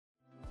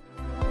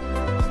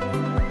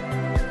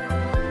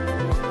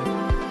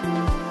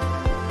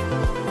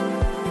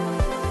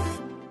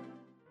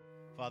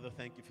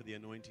Father, thank you for the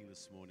anointing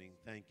this morning.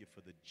 Thank you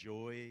for the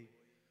joy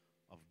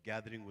of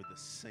gathering with the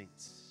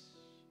saints.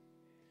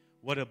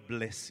 What a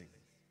blessing.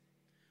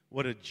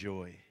 What a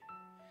joy.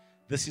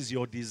 This is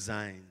your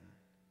design.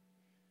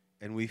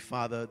 And we,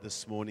 Father,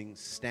 this morning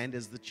stand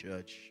as the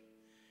church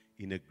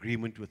in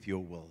agreement with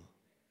your will.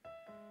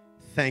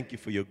 Thank you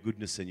for your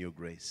goodness and your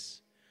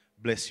grace.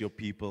 Bless your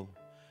people.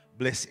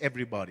 Bless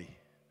everybody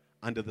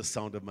under the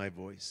sound of my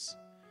voice.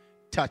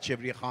 Touch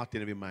every heart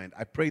and every mind.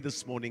 I pray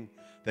this morning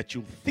that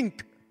you'll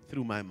think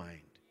through my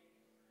mind.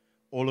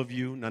 All of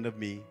you, none of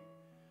me.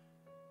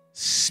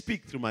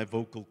 Speak through my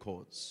vocal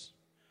cords.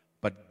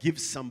 But give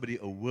somebody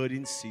a word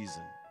in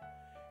season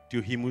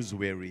to him who's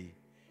weary.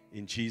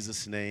 In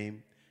Jesus'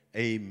 name,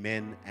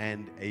 amen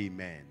and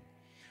amen.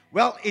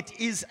 Well, it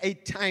is a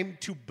time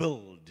to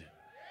build.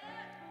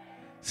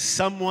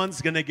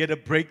 Someone's going to get a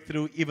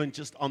breakthrough even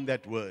just on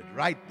that word.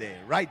 Right there,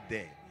 right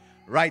there,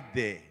 right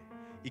there.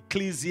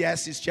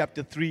 Ecclesiastes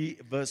chapter 3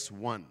 verse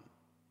 1.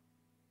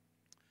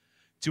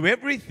 To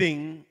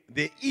everything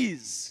there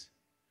is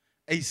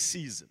a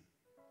season.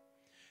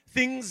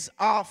 Things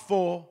are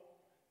for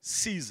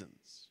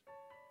seasons.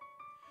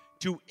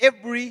 To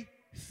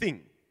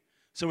everything.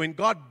 So when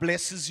God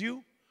blesses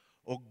you,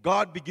 or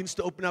God begins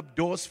to open up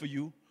doors for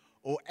you,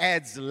 or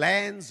adds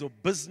lands or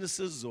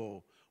businesses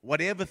or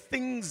whatever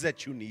things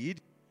that you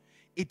need,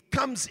 it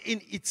comes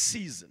in its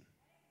season.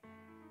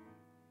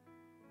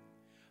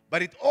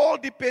 But it all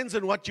depends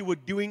on what you were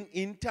doing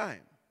in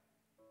time.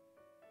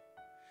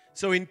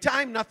 So in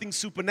time, nothing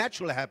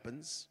supernatural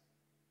happens,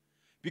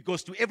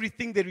 because to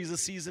everything there is a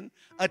season,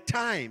 a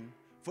time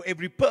for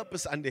every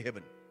purpose under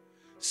heaven.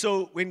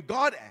 So when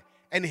God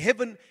and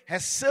heaven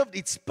has served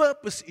its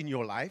purpose in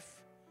your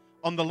life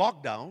on the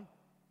lockdown,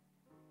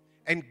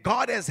 and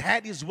God has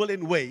had his will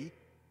and way,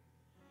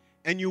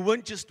 and you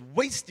weren't just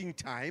wasting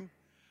time,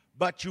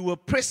 but you were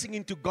pressing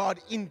into God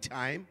in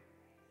time,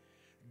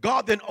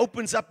 God then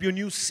opens up your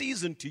new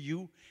season to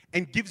you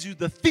and gives you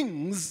the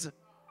things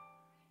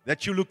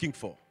that you're looking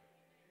for.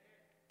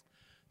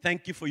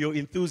 Thank you for your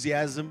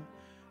enthusiasm.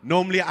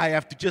 Normally I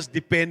have to just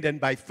depend and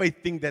by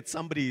faith think that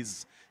somebody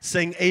is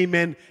saying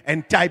amen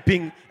and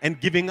typing and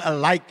giving a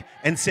like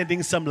and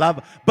sending some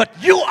love. But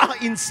you are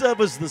in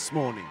service this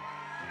morning.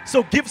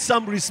 So give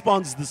some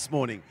response this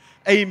morning.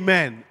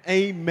 Amen,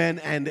 amen,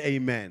 and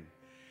amen.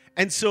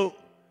 And so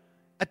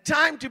a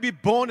time to be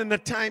born and a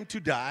time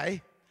to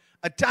die,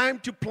 a time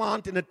to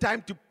plant and a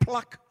time to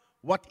pluck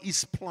what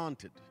is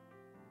planted.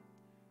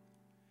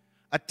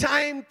 A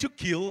time to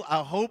kill,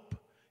 I hope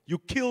you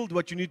killed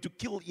what you need to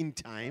kill in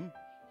time.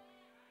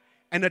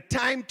 And a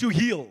time to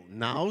heal.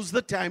 Now's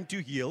the time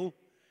to heal.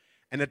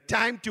 And a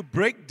time to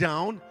break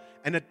down.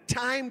 And a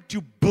time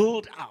to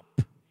build up.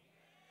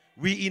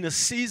 We're in a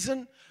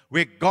season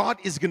where God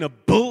is going to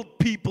build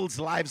people's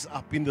lives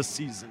up in the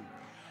season.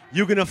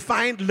 You're going to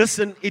find,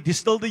 listen, it is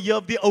still the year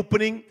of the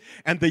opening,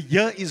 and the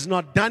year is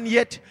not done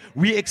yet.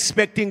 We're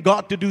expecting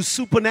God to do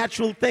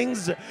supernatural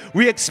things.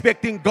 We're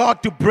expecting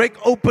God to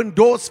break open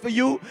doors for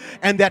you,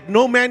 and that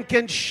no man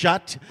can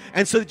shut,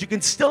 and so that you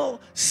can still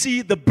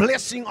see the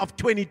blessing of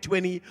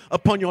 2020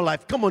 upon your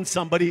life. Come on,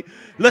 somebody,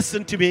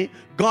 listen to me.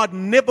 God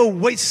never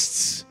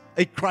wastes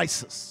a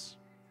crisis.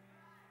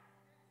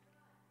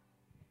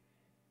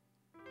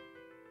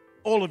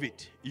 All of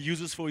it he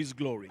uses for his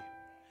glory.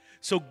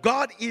 So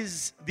God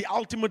is the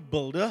ultimate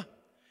builder.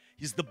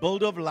 He's the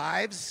builder of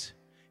lives.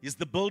 He's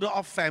the builder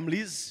of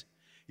families.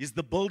 He's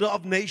the builder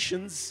of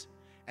nations.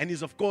 And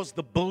he's, of course,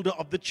 the builder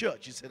of the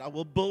church. He said, I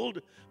will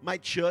build my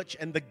church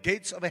and the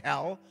gates of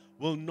hell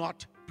will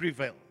not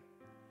prevail.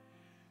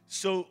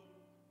 So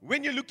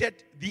when you look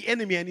at the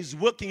enemy and he's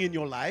working in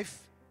your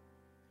life,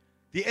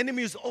 the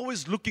enemy is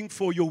always looking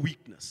for your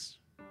weakness.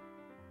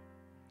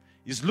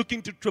 He's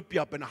looking to trip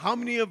you up. And how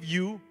many of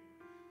you,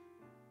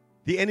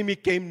 the enemy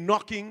came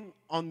knocking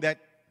on that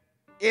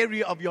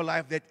area of your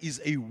life that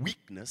is a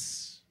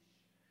weakness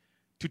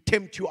to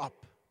tempt you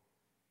up?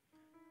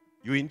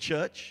 You're in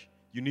church,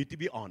 you need to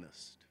be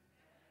honest.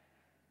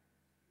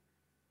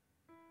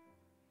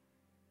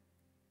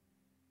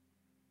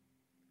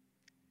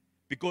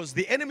 Because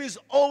the enemy is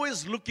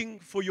always looking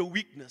for your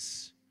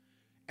weakness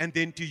and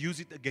then to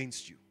use it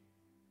against you.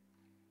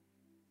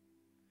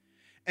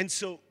 And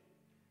so,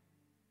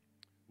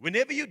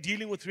 whenever you're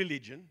dealing with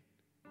religion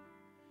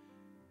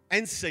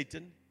and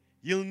Satan,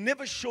 he'll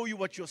never show you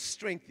what your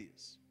strength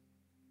is.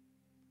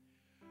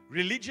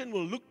 Religion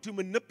will look to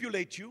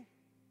manipulate you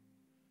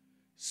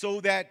so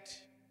that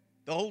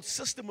the whole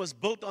system was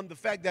built on the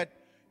fact that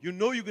you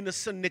know you're going to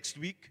sin next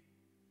week.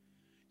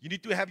 You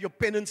need to have your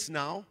penance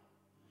now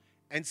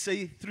and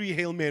say 3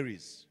 Hail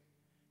Marys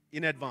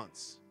in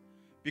advance,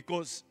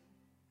 because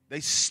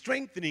they're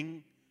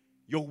strengthening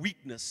your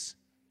weakness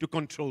to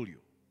control you.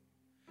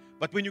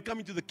 But when you come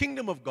into the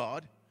kingdom of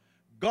God,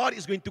 God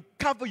is going to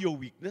cover your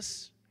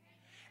weakness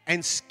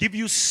and give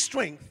you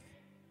strength,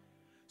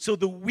 so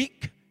the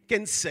weak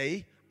can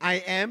say,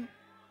 I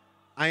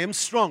am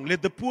strong.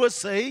 Let the poor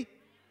say,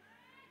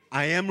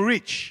 I am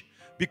rich.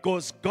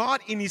 Because God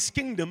in his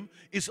kingdom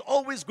is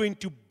always going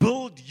to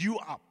build you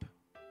up.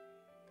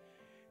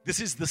 This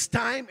is this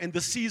time and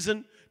the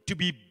season to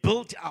be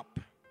built up.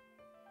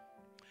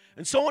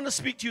 And so I want to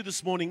speak to you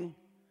this morning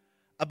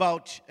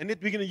about, and we're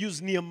going to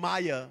use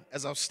Nehemiah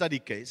as our study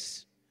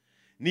case.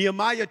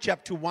 Nehemiah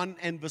chapter 1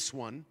 and verse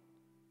 1.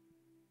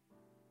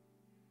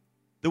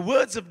 The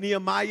words of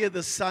Nehemiah,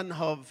 the son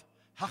of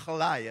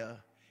Hachaliah.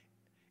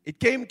 It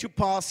came to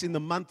pass in the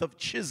month of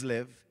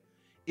Chislev,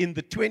 in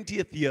the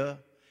 20th year,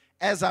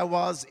 as I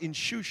was in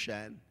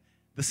Shushan,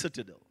 the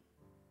citadel,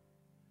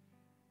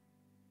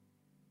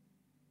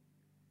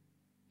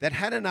 that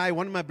Hananiah,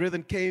 one of my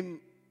brethren, came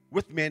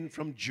with men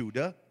from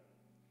Judah,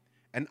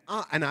 and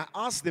I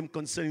asked them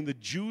concerning the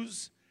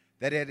Jews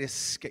that had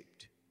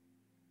escaped.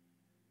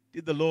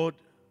 Did the Lord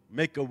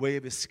make a way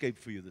of escape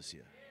for you this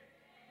year?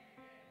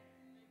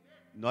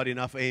 Not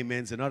enough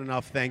amens and not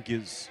enough thank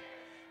yous.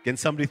 Can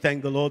somebody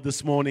thank the Lord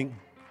this morning?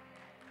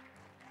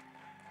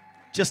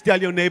 Just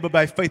tell your neighbor,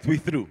 by faith we're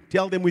through.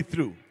 Tell them we're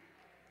through.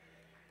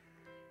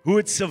 Who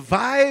had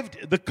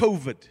survived the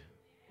COVID.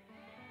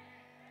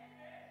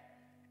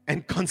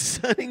 And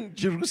concerning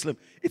Jerusalem,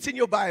 it's in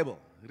your Bible.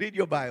 Read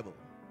your Bible.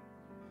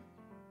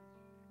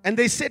 And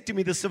they said to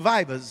me, the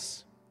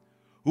survivors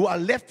who are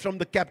left from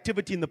the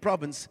captivity in the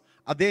province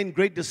are there in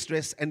great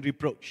distress and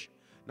reproach.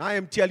 Now I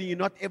am telling you,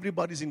 not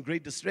everybody's in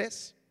great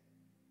distress.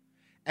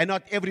 And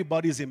not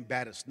everybody is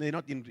embarrassed. They're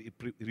not in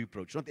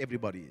reproach. Not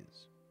everybody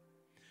is.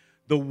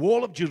 The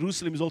wall of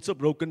Jerusalem is also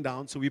broken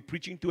down. So we're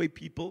preaching to a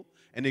people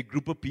and a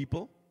group of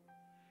people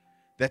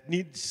that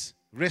needs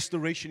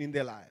restoration in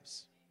their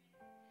lives.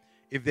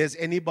 If there's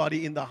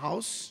anybody in the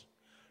house,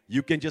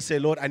 you can just say,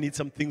 Lord, I need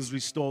some things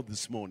restored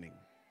this morning.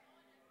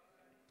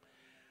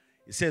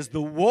 It says,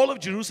 the wall of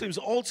Jerusalem is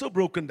also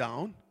broken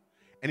down,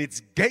 and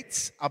its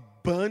gates are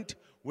burnt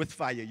with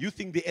fire. You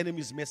think the enemy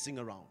is messing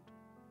around.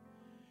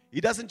 He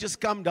doesn't just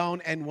come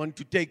down and want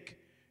to take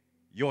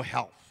your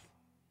health.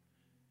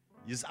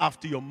 He's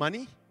after your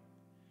money.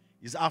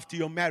 He's after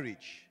your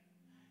marriage.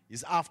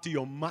 He's after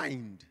your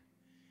mind.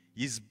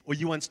 Or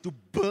he wants to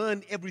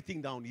burn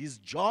everything down. His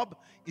job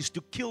is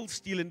to kill,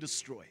 steal, and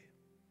destroy.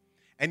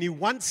 And he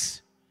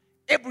wants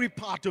every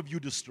part of you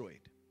destroyed.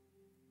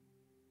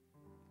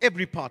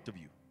 Every part of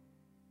you.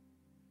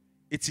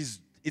 It's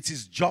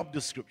his job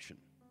description.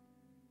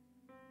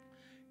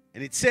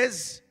 And it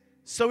says,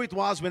 so it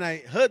was when I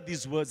heard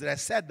these words that I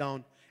sat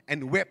down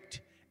and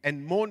wept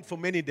and mourned for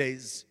many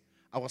days.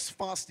 I was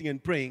fasting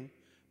and praying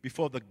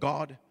before the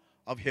God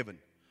of heaven.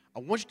 I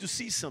want you to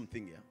see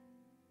something here.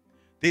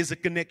 There's a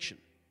connection.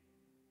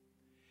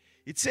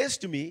 It says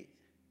to me,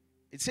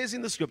 it says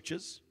in the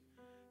scriptures,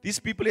 these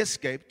people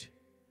escaped.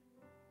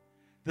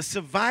 The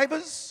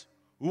survivors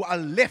who are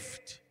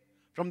left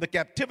from the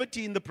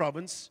captivity in the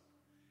province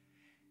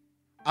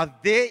are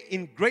there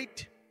in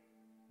great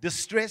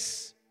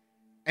distress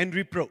and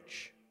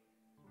reproach.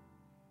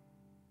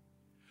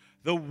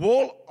 The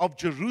wall of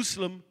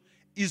Jerusalem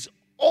is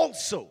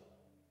also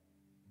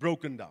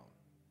broken down.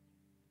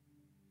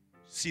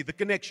 See the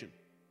connection.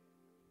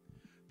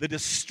 The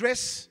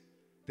distress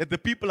that the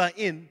people are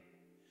in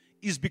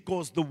is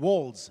because the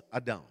walls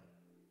are down.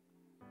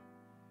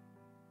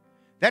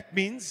 That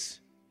means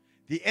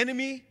the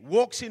enemy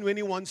walks in when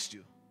he wants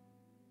to,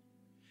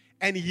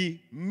 and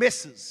he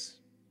messes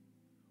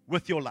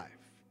with your life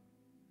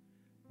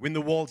when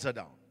the walls are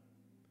down.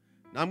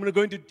 Now I'm going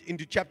to go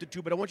into chapter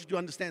 2, but I want you to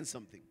understand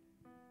something.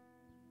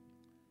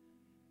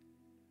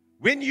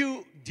 When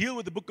you deal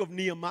with the book of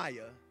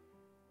Nehemiah,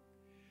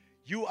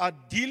 you are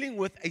dealing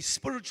with a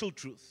spiritual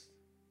truth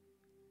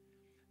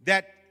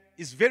that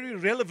is very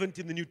relevant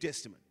in the New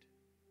Testament.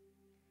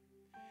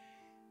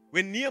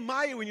 When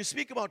you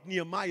speak about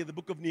Nehemiah, the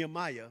book of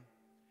Nehemiah,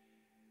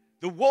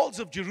 the walls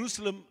of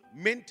Jerusalem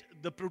meant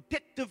the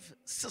protective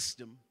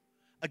system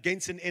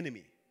against an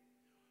enemy.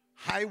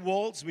 High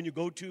walls, when you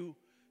go to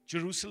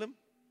Jerusalem,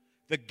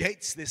 the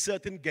gates, there's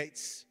certain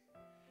gates.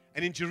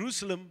 And in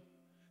Jerusalem,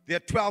 there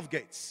are 12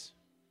 gates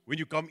when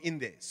you come in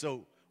there.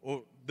 So,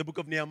 or the book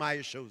of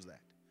Nehemiah shows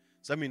that.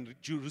 So, I mean,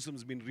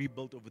 Jerusalem's been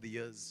rebuilt over the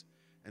years.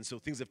 And so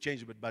things have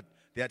changed a bit, but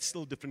there are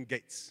still different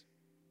gates.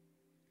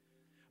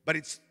 But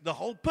the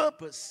whole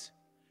purpose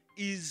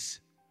is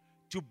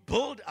to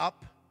build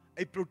up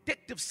a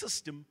protective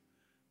system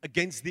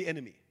against the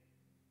enemy.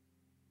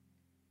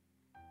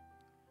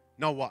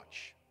 Now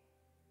watch.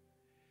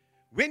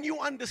 When you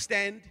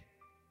understand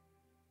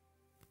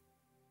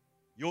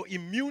your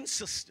immune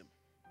system,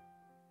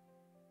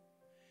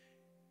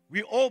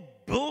 we all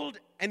build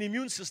an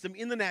immune system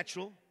in the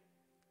natural.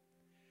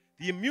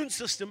 The immune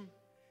system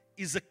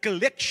is a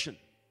collection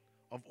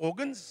of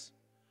organs,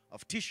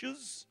 of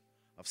tissues,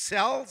 of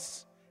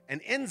cells,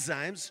 and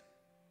enzymes,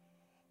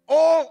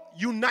 all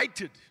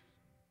united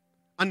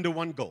under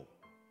one goal: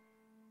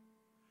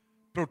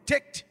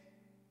 protect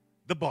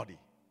the body.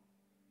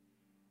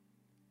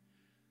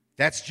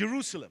 That's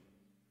Jerusalem.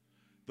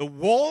 The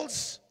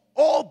walls,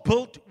 all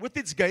built with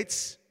its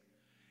gates,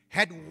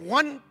 had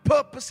one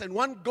purpose and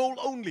one goal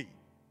only,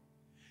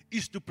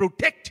 is to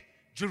protect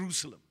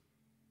Jerusalem.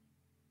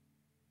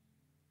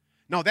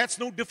 Now, that's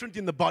no different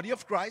in the body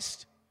of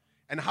Christ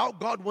and how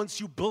God wants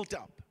you built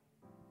up.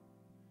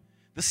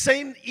 The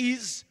same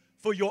is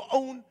for your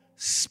own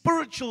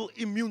spiritual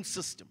immune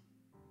system.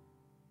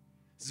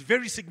 It's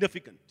very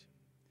significant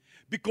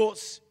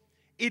because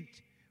it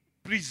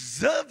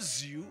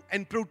preserves you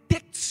and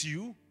protects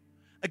you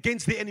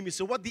against the enemy.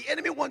 So what the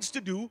enemy wants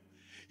to do,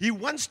 he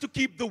wants to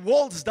keep the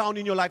walls down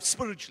in your life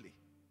spiritually,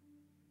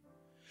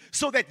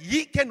 so that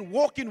he can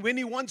walk in when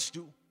he wants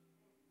to,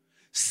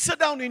 sit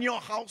down in your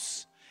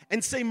house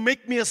and say,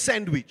 make me a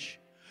sandwich,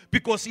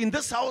 because in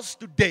this house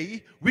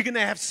today we're going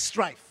to have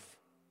strife.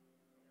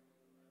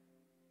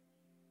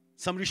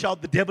 Somebody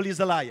shout, the devil is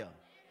a liar.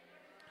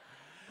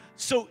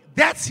 So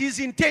that's his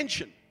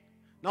intention.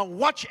 Now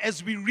watch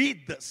as we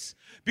read this,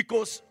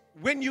 because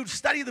when you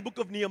study the book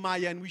of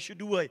Nehemiah, and we should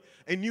do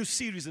a new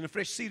series and a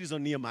fresh series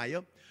on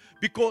Nehemiah,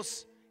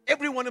 because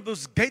every one of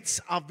those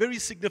gates are very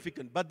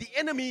significant. But the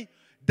enemy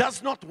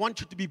does not want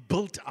you to be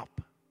built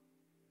up.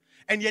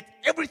 And yet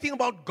everything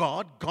about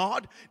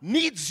God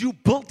needs you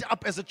built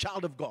up as a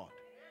child of God.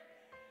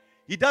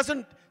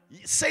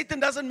 Satan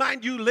doesn't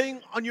mind you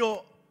laying on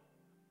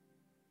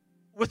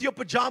with your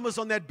pajamas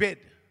on that bed.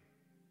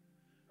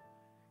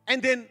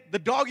 And then the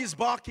dog is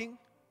barking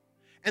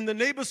and the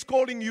neighbor's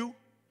calling you.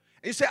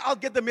 And you say, I'll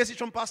get the message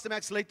from Pastor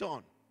Max later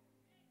on.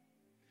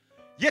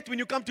 Yet when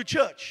you come to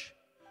church,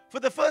 for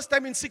the first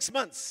time in 6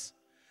 months,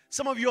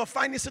 some of you are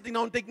finally sitting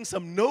down taking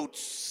some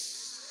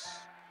notes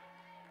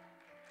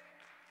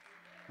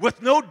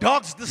with no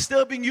dogs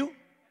disturbing you,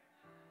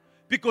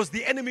 because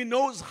the enemy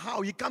knows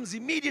how. He comes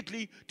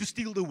immediately to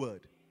steal the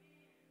word.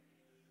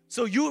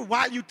 So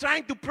while you're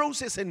trying to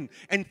process and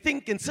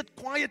think and sit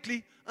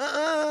quietly,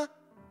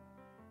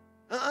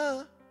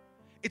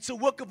 it's a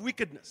work of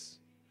wickedness.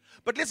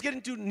 But let's get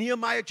into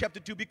Nehemiah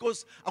chapter 2,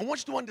 because I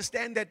want you to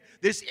understand that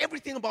there's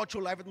everything about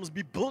your life that must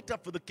be built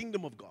up for the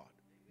kingdom of God.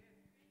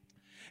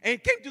 And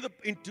it came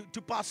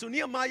to pass. So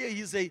Nehemiah,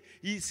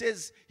 he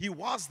says he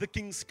was the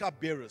king's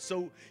cupbearer.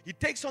 So he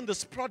takes on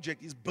this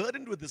project. He's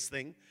burdened with this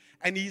thing,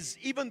 and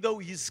even though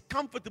he's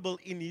comfortable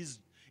in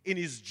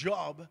his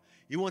job,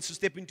 he wants to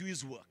step into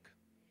his work.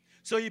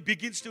 So he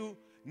begins to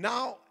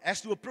now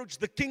has to approach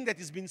the king that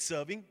he's been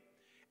serving,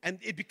 and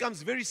it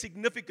becomes very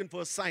significant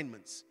for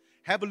assignments.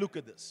 Have a look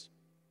at this.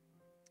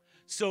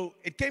 So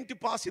it came to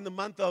pass in the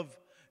month of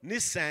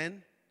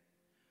Nisan.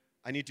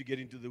 I need to get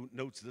into the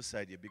notes this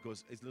side here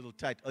because it's a little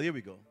tight. Oh, here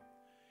we go.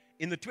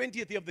 In the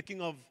 20th year of the king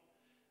of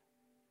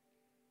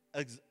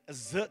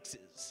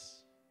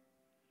Xerxes,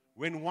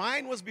 when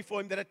wine was before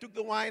him, that I took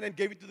the wine and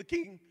gave it to the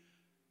king.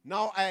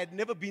 Now I had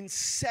never been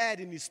sad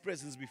in his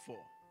presence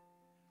before.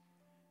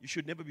 You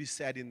should never be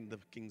sad in the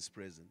king's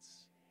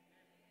presence.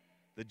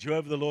 The joy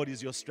of the Lord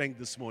is your strength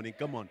this morning.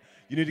 Come on.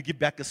 You need to give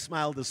back a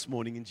smile this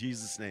morning in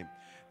Jesus' name.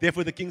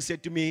 Therefore the king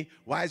said to me,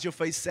 why is your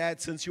face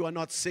sad since you are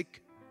not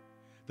sick?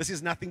 This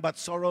is nothing but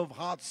sorrow of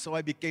heart. So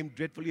I became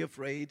dreadfully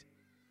afraid.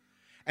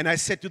 And I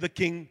said to the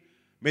king,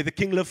 may the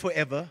king live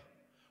forever.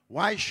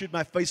 Why should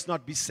my face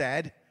not be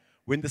sad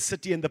when the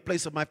city and the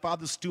place of my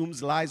father's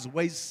tombs lies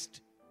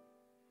waste?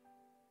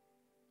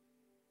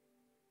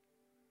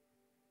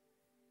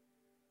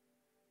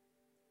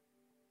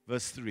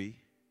 Verse 3.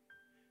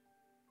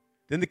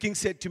 Then the king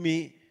said to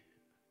me,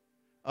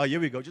 oh, here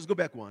we go. Just go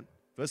back one.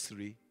 Verse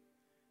 3.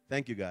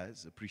 Thank you,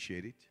 guys.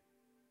 Appreciate it.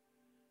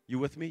 You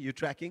with me? You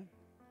tracking?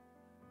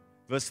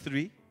 Verse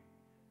 3.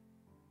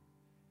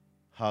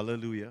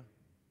 Hallelujah.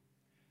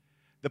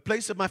 The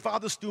place of my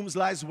father's tombs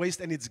lies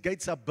waste, and its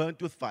gates are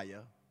burnt with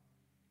fire.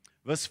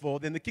 Verse 4.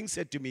 Then the king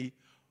said to me,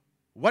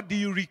 what do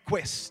you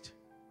request?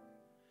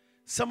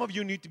 Some of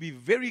you need to be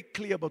very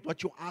clear about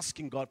what you're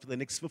asking God for the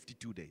next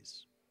 52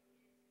 days.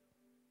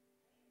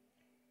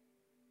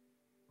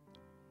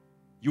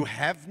 You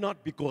have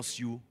not because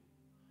you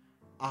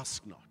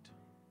ask not.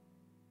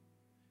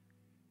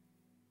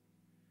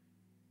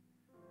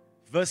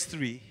 Verse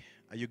 3.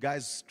 Are you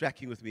guys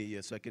tracking with me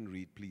here so I can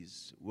read?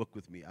 Please work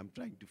with me. I'm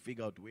trying to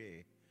figure out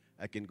where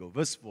I can go.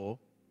 Verse 4.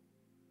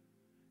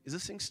 Is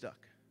this thing stuck?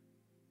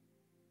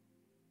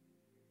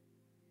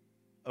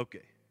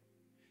 Okay.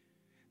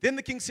 Then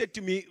the king said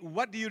to me,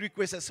 what do you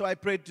request? So I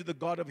prayed to the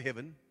God of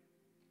heaven.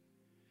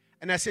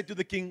 And I said to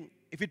the king,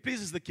 if it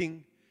pleases the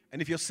king,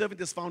 and if your servant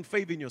has found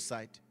favor in your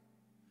sight,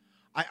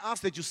 I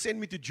ask that you send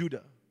me to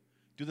Judah,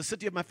 to the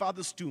city of my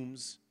father's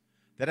tombs,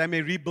 that I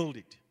may rebuild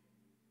it.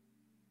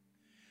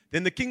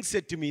 Then the king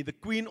said to me, the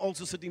queen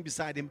also sitting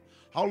beside him,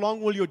 how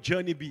long will your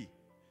journey be?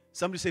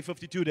 Somebody say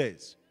 52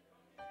 days.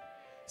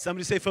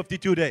 Somebody say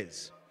 52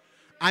 days.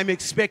 I'm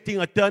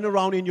expecting a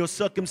turnaround in your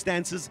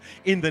circumstances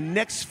in the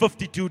next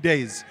 52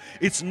 days.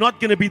 It's not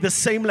going to be the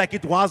same like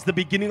it was the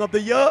beginning of the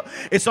year.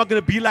 It's not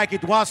going to be like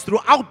it was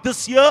throughout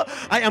this year.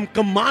 I am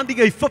commanding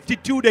a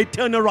 52-day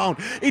turnaround.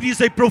 It is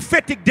a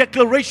prophetic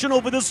declaration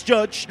over this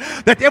church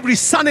that every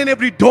son and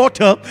every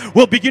daughter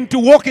will begin to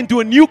walk into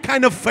a new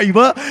kind of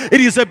favor.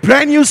 It is a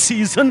brand new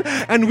season,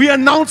 and we are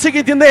announcing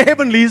it in the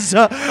heavenlies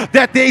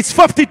that there is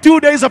 52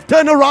 days of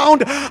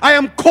turnaround. I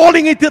am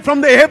calling it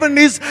from the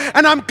heavenlies,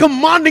 and I'm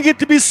commanding it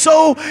to be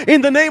so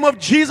in the name of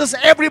Jesus.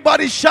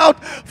 Everybody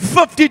shout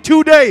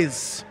 52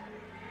 days.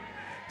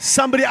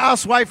 Somebody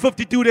asked why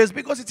 52 days?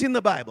 Because it's in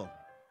the Bible.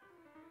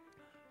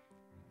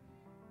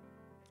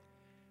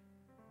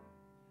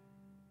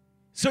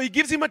 So he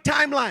gives him a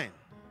timeline.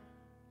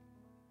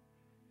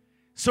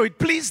 So it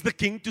pleased the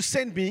king to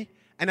send me,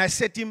 and I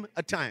set him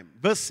a time.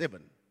 Verse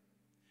 7.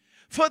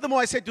 Furthermore,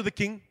 I said to the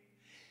king,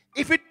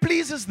 if it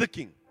pleases the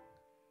king,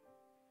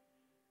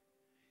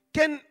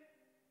 can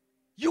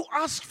you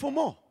ask for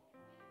more?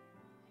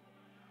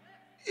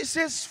 It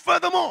says,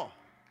 furthermore,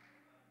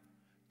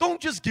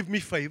 don't just give me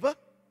favor.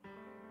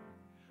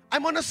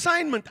 I'm on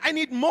assignment. I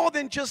need more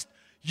than just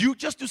you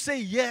just to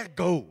say, yeah,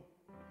 go.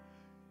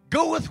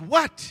 Go with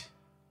what?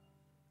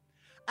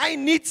 I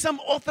need some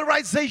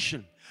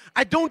authorization.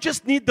 I don't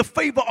just need the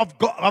favor of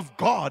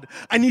God.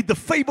 I need the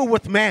favor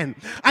with man.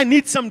 I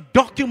need some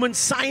documents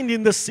signed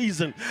in the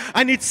season.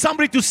 I need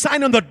somebody to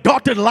sign on the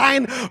dotted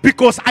line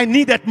because I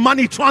need that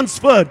money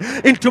transferred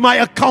into my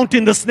account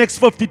in this next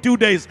 52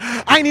 days.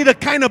 I need a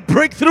kind of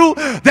breakthrough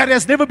that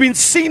has never been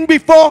seen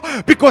before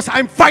because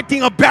I'm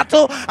fighting a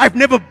battle I've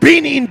never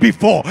been in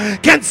before.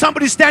 Can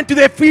somebody stand to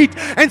their feet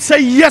and say,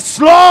 yes,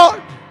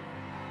 Lord?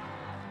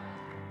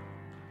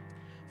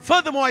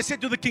 Furthermore, I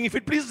said to the king, if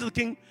it pleases the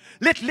king,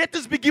 let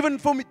letters be given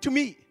to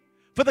me,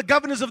 for the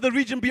governors of the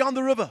region beyond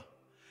the river,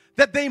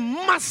 that they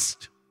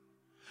must.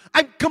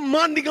 I'm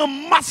commanding a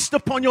must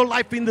upon your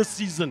life in this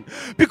season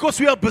because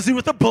we are busy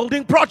with a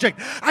building project.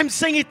 I'm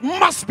saying it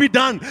must be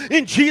done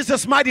in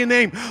Jesus' mighty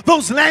name.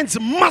 Those lands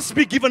must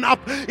be given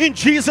up in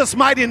Jesus'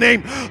 mighty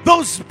name.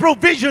 Those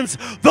provisions,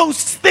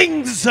 those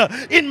things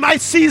in my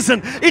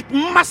season, it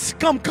must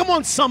come. Come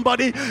on,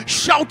 somebody.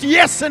 Shout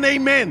yes and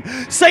amen.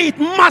 Say it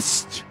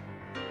must.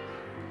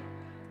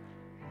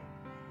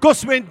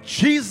 Because when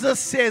Jesus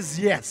says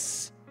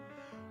yes,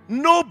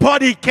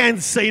 nobody can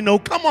say no.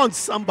 Come on,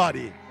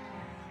 somebody.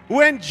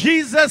 When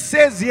Jesus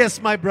says yes,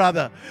 my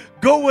brother,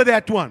 go with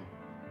that one.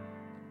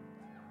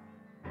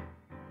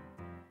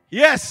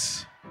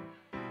 Yes.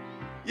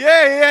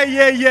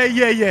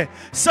 Yeah.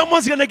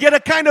 Someone's going to get a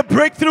kind of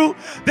breakthrough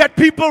that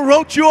people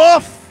wrote you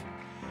off.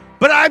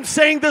 But I'm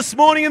saying this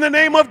morning in the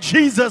name of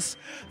Jesus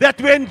that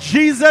when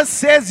Jesus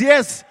says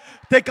yes,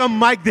 take a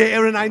mic there,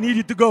 Aaron. I need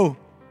you to go.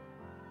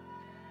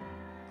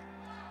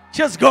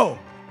 Just go.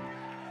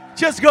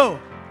 Just go.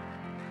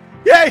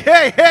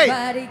 Hey.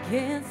 Nobody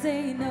can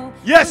say no.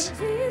 Yes. When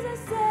Jesus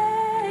says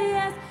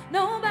yes,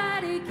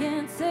 nobody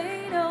can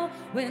say no.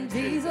 When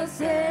Jesus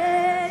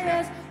says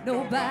yes,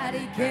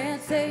 nobody can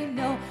say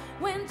no.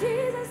 When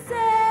Jesus says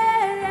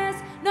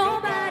yes,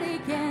 nobody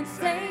can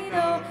say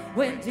no.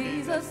 When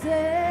Jesus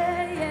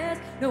says yes,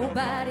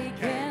 nobody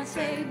can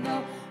say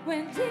no.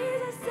 When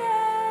Jesus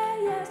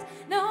says yes,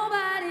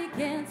 nobody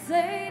can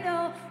say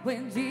no.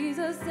 When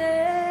Jesus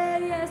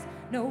says yes,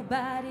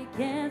 nobody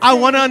can say no. I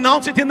want to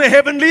announce it in the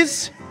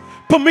heavenlies.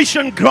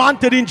 Permission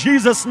granted in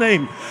Jesus'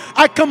 name.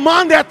 I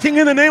command that thing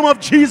in the name of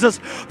Jesus.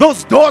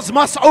 Those doors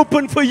must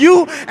open for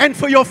you and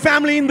for your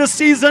family in this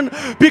season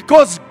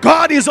because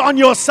God is on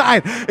your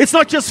side. It's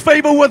not just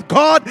favor with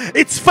God,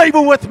 it's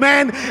favor with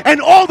man and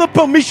all the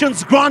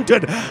permissions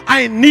granted.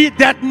 I need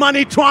that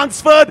money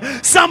transferred.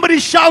 Somebody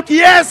shout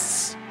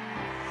yes.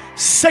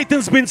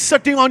 Satan's been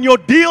sitting on your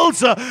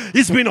deals.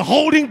 He's been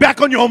holding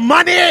back on your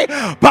money.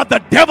 But the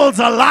devil's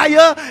a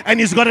liar and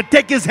he's going to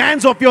take his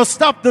hands off your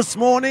stuff this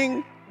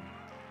morning.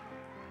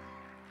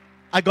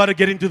 I got to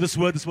get into this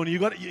word this morning.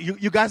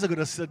 You guys are going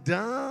to sit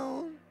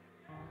down.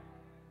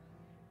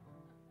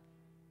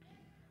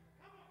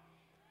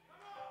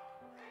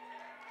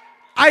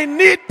 I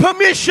need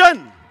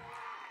permission.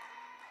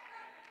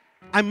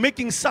 I'm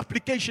making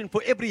supplication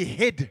for every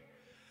head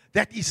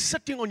that is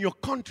sitting on your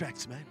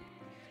contracts, man.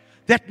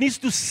 That needs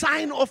to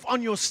sign off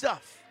on your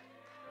stuff.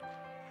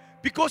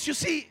 Because you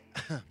see,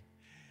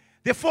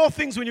 there are 4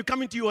 things when you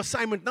come into your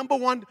assignment. Number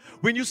 1,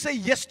 when you say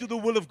yes to the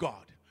will of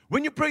God.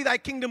 When you pray, thy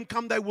kingdom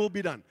come, thy will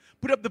be done.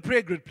 Put up the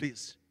prayer grid,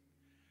 please.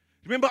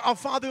 Remember, our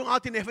Father who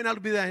art in heaven,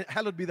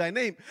 hallowed be thy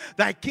name.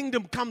 Thy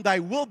kingdom come, thy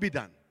will be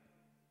done.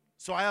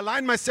 So I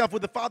align myself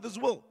with the Father's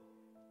will.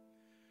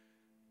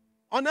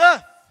 On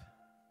earth,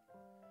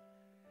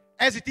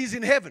 as it is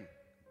in heaven.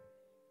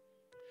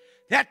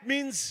 That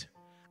means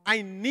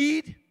I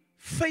need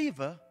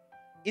favor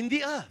in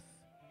the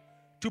earth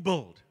to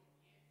build.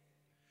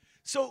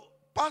 So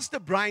Pastor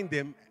Brian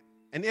them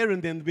and Aaron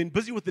them have been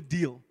busy with the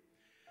deal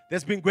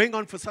that's been going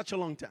on for such a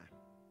long time.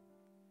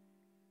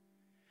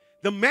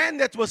 The man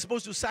that was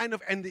supposed to sign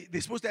off, and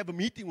they're supposed to have a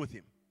meeting with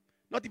him.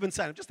 Not even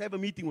sign off, just have a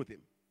meeting with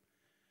him.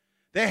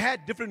 They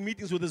had different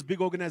meetings with this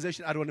big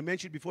organization. I don't want to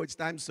mention it before it's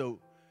time, so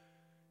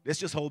let's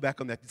just hold back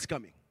on that. It's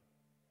coming.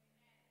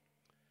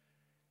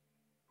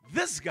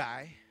 This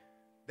guy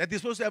that they're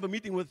supposed to have a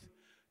meeting with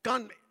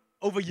can't,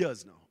 over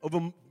years now,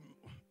 over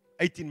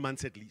 18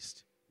 months at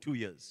least, 2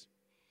 years.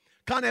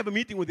 Can't have a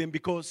meeting with him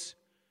because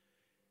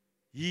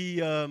he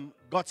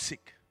got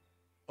sick,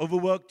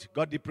 overworked,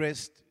 got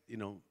depressed,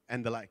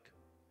 and the like.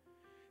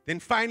 Then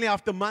finally,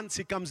 after months,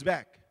 he comes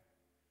back.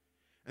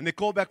 And they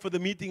call back for the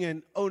meeting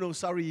and, oh no,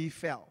 sorry, he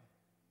fell.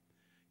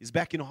 He's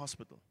back in a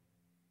hospital.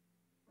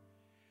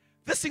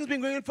 This thing's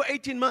been going on for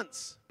 18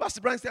 months.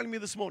 Pastor Brian's telling me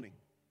this morning.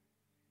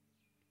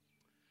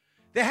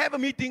 They have a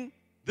meeting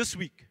this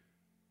week.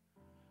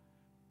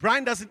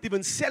 Brian doesn't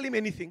even sell him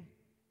anything.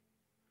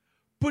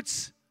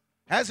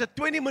 has a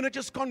 20-minute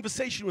just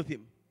conversation with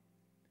him,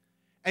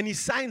 and he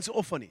signs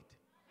off on it.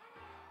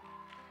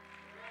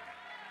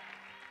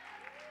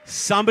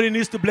 Somebody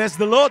needs to bless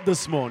the Lord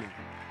this morning.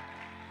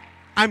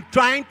 I'm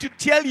trying to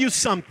tell you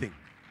something.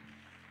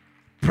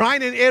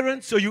 Brian and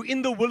Aaron, so you're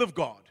in the will of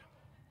God.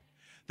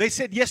 They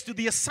said yes to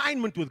the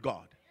assignment with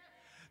God.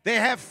 They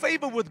have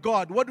favor with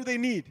God. What do they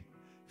need?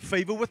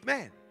 Favor with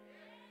man.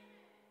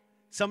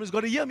 Someone's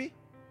got to hear me.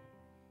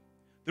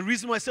 The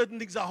reason why certain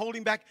things are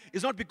holding back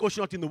is not because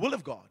you're not in the will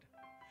of God.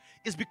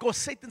 It's because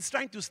Satan's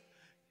trying to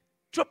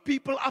trip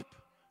people up,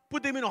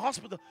 put them in a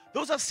hospital.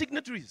 Those are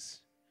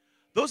signatories.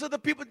 Those are the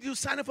people that you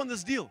sign up on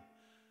this deal.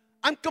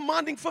 I'm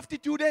commanding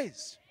 52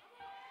 days.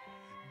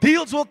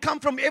 Deals will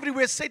come from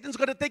everywhere. Satan's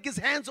got to take his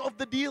hands off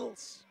the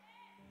deals.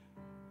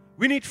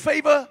 We need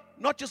favor,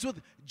 not just with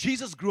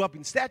Jesus grew up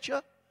in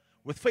stature,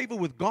 with favor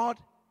with God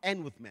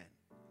and with man.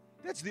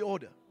 That's the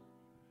order.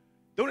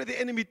 Don't let the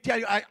enemy tell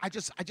you, I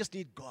just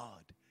need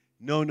God.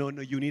 No.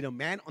 You need a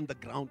man on the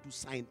ground to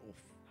sign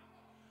off.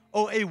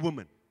 Or a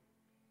woman.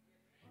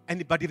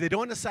 But if they don't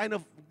want to sign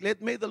off,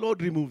 may the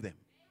Lord remove them.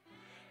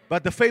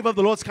 But the favor of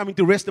the Lord's coming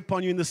to rest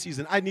upon you in this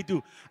season. I need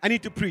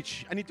to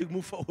preach. I need to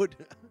move forward.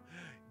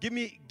 Give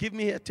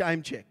me a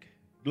time check.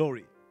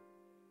 Glory.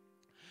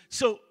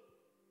 So,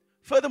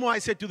 furthermore, I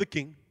said to the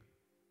king,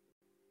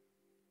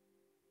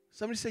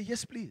 somebody say,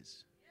 yes,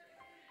 please.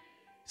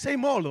 Say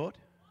more, Lord.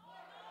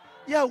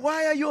 Yeah,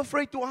 why are you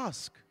afraid to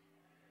ask?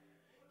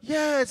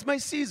 Yeah, it's my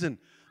season.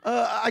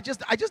 I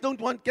just don't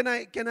want, can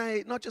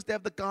I not just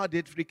have the car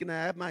debt free, can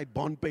I have my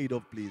bond paid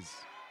off, please?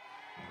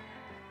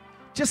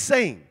 Just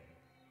saying.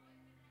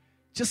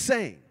 Just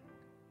saying.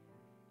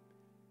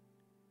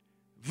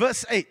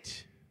 Verse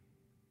 8.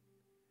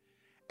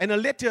 And a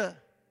letter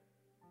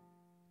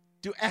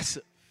to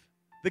Asaph,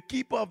 the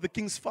keeper of the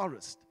king's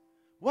forest.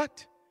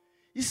 What?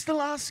 He's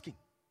still asking.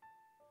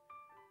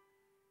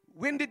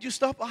 When did you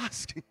stop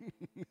asking?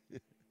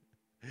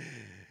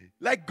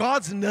 Like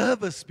God's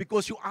nervous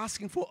because you're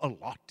asking for a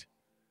lot.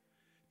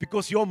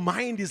 Because your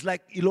mind is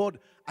like, Lord,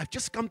 I've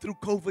just come through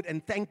COVID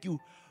and thank you,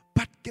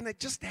 but can I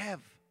just have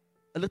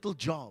a little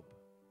job?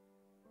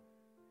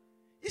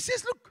 He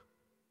says, look,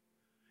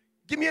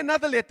 give me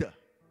another letter.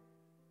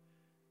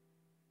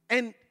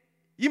 And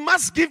you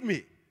must give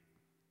me.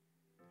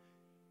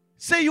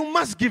 Say, you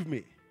must give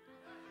me.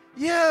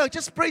 Yeah,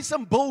 just pray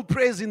some bold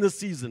prayers in the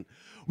season.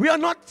 We're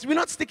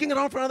not sticking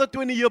around for another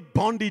 20-year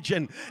bondage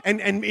and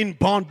in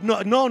bond.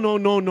 No.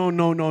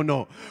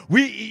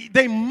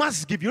 They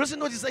must give you. Listen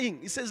to what he's saying.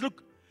 He says,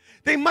 look,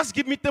 they must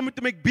give me time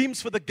to make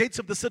beams for the gates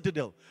of the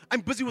citadel.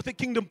 I'm busy with a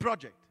kingdom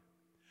project,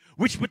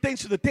 which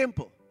pertains to the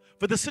temple,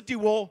 for the city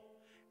wall,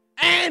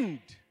 and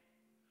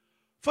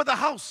for the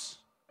house.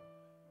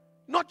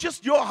 Not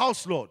just your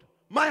house, Lord.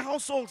 My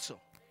house also.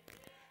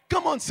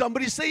 Come on,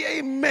 somebody say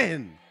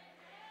amen.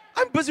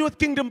 I'm busy with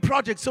kingdom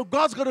projects, so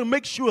God's going to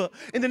make sure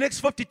in the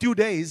next 52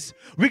 days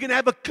we can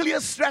have a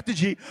clear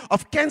strategy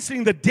of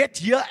canceling the debt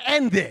here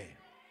and there.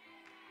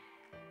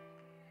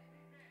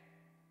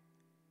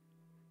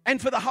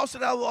 And for the house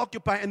that I will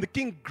occupy, and the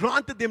king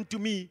granted them to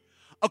me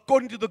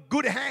according to the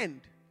good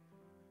hand.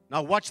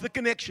 Now watch the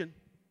connection.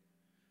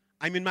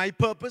 I'm in my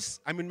purpose.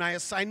 I'm in my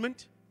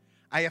assignment.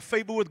 I have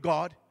favor with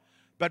God.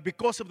 But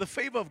because of the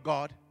favor of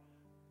God,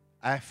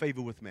 I have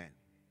favor with man.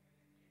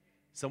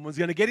 Someone's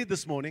going to get it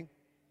this morning.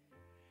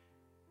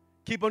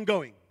 Keep on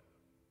going.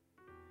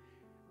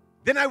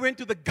 Then I went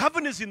to the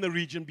governors in the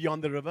region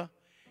beyond the river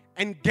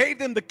and gave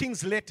them the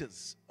king's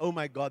letters. Oh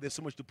my God, there's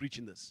so much to preach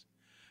in this.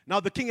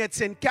 Now the king had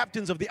sent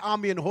captains of the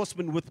army and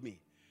horsemen with me.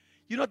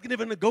 You're not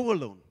going to go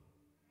alone.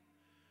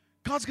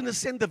 God's going to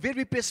send the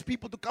very best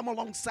people to come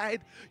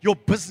alongside your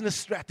business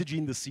strategy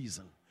in the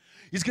season.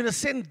 He's going to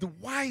send the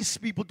wise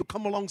people to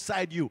come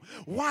alongside you.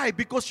 Why?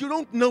 Because you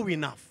don't know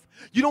enough.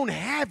 You don't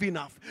have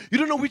enough. You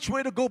don't know which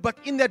way to go. But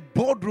in that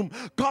boardroom,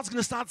 God's going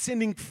to start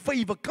sending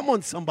favor. Come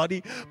on,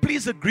 somebody.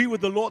 Please agree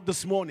with the Lord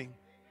this morning.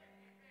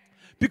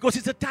 Because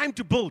it's a time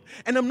to build.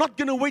 And I'm not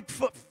going to wait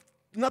for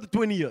another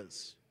 20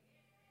 years.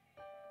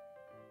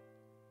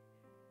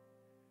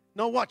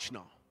 Now watch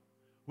now.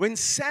 When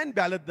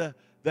Sanballat, the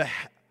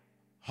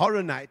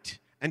Horonite,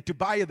 and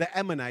Tobiah the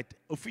Ammonite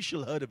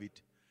official heard of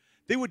it,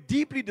 they were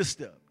deeply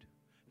disturbed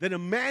that a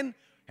man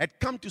had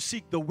come to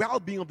seek the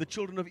well-being of the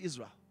children of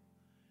Israel.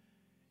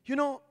 You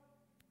know,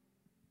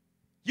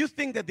 you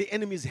think that the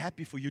enemy is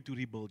happy for you to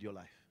rebuild your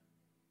life.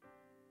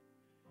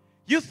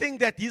 You think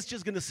that he's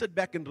just going to sit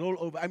back and roll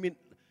over. I mean,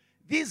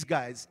 these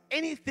guys,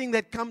 anything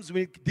that comes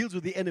when it deals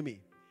with the enemy,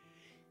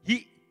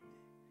 he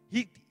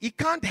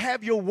can't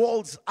have your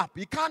walls up.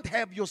 He can't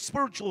have your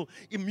spiritual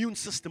immune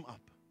system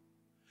up.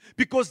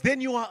 Because then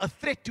you are a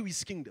threat to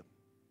his kingdom.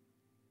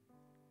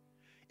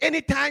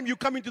 Anytime you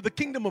come into the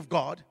kingdom of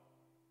God,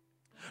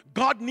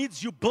 God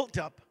needs you built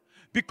up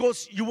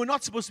because you were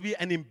not supposed to be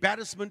an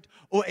embarrassment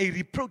or a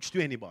reproach to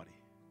anybody.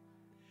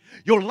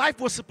 Your life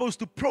was supposed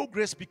to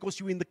progress because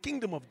you were in the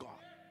kingdom of God.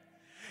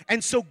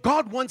 And so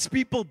God wants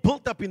people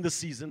built up in the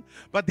season,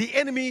 but the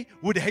enemy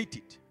would hate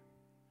it.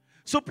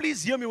 So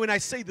please hear me when I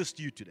say this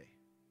to you today.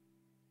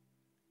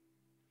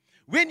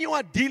 when you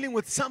are dealing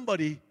with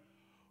somebody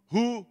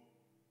who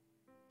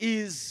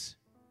is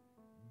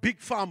big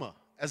pharma,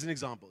 as an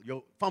example,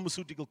 your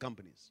pharmaceutical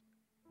companies,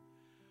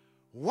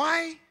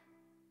 why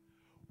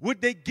would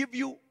they give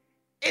you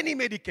any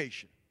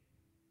medication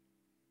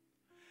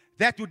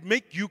that would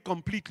make you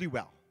completely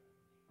well?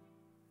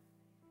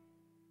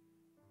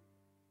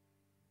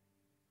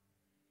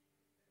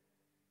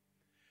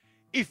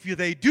 If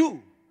they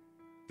do,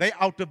 they're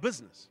out of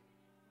business.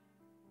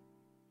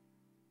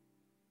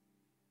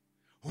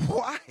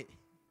 Why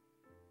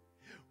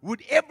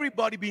would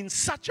everybody be in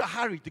such a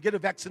hurry to get a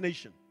vaccine,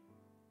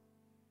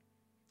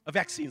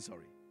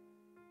 sorry?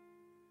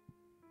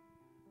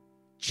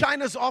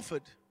 China's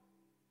offered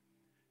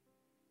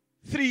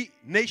 3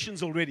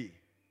 nations already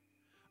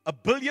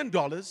 $1 billion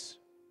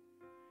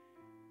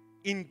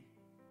in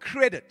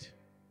credit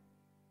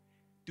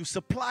to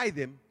supply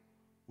them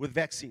with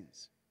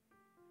vaccines.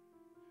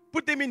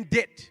 Put them in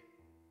debt.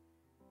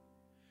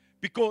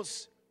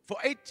 Because for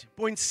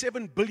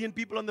 8.7 billion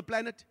people on the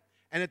planet,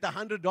 and at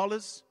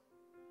 $100,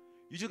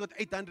 you just got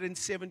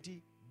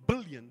 $870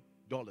 billion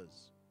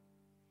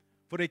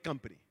for a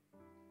company.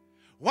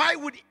 Why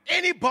would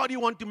anybody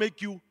want to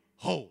make you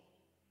whole?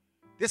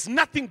 There's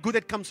nothing good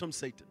that comes from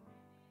Satan.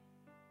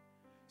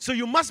 So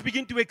you must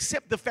begin to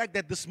accept the fact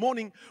that this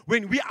morning,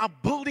 when we are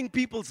building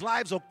people's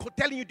lives or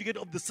telling you to get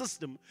off the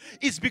system,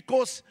 is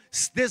because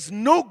there's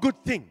no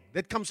good thing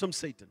that comes from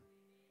Satan.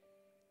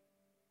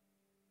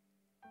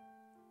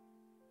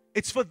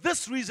 It's for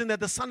this reason that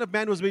the Son of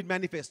Man was made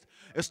manifest,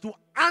 is to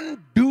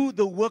undo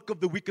the work of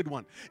the wicked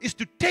one, is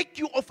to take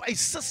you off a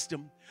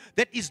system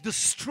that is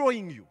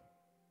destroying you.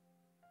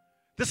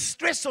 The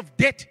stress of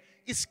debt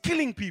is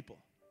killing people.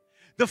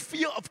 The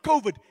fear of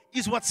COVID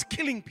is what's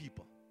killing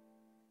people.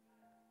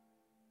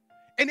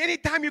 And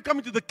anytime you come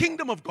into the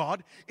kingdom of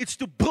God, it's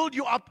to build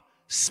you up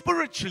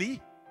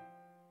spiritually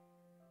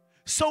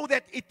so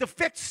that it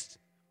affects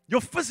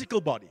your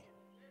physical body.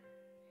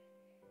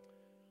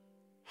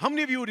 How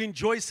many of you would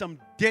enjoy some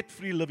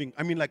debt-free living?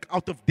 I mean, like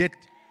out of debt.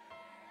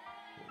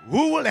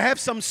 Who will have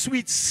some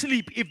sweet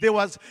sleep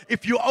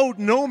if you owed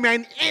no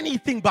man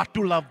anything but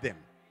to love them?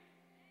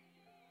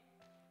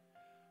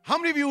 How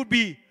many of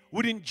you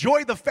would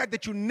enjoy the fact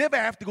that you never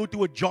have to go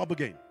to a job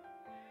again?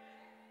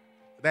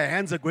 Their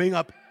hands are going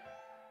up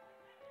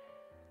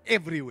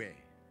everywhere.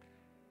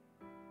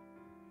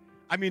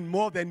 I mean,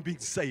 more than being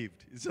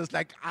saved. It's just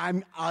like,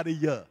 I'm out of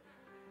here.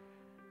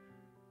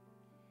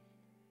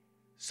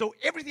 So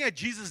everything that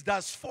Jesus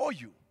does for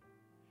you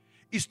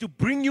is to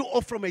bring you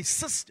off from a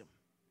system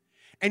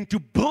and to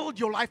build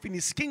your life in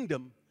His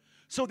kingdom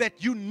so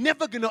that you're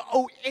never going to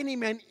owe any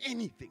man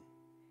anything.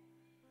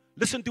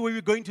 Listen to where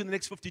we're going to in the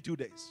next 52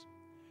 days.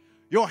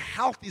 Your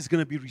health is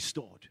going to be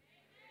restored.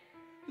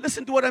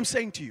 Listen to what I'm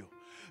saying to you.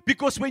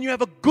 Because when you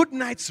have a good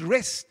night's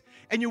rest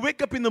and you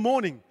wake up in the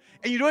morning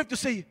and you don't have to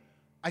say,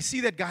 I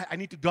see that guy, I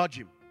need to dodge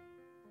him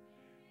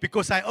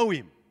because I owe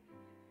him.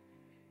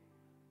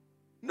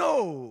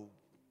 No.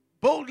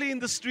 Boldly in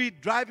the street,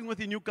 driving with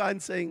your new car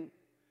and saying,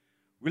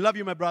 we love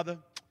you, my brother.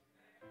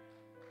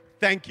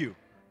 Thank you.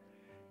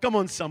 Come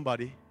on,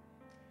 somebody.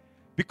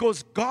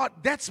 Because God,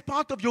 that's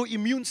part of your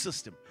immune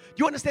system.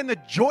 Do you understand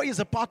that joy is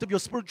a part of your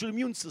spiritual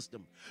immune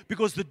system?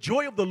 Because the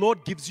joy of the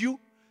Lord gives you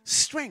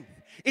strength.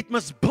 It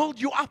must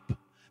build you up.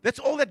 That's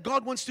all that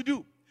God wants to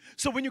do.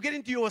 So when you get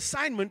into your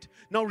assignment,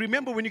 now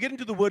remember, when you get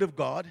into the Word of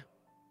God,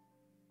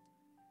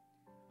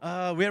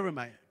 where am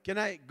I? Can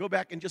I go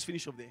back and just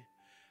finish off there?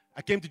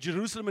 I came to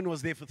Jerusalem and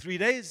was there for 3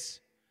 days.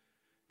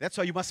 That's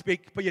why you must pay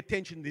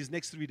attention these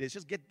next 3 days.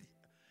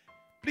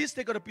 Please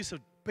take out a piece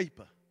of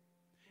paper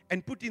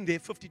and put in there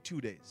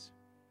 52 days.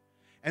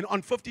 And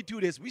on 52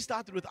 days, we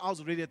started with ours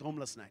already at home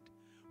last night.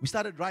 We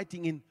started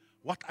writing in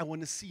what I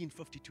want to see in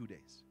 52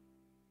 days.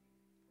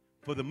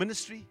 For the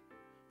ministry,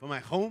 for my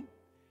home,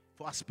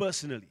 for us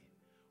personally.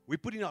 We're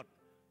putting out.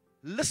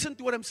 Listen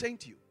to what I'm saying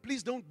to you.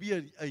 Please don't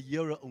be a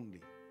hearer only.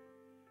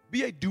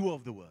 Be a doer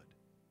of the word.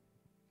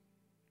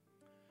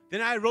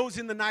 Then I rose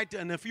in the night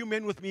and a few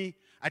men with me.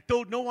 I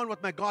told no one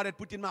what my God had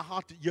put in my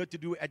heart here to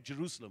do at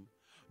Jerusalem.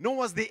 Nor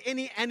was there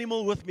any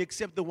animal with me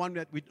except the one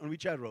on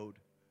which I rode.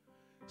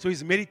 So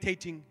he's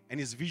meditating and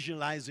he's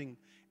visualizing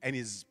and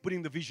he's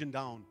putting the vision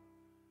down.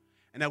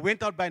 And I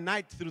went out by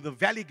night through the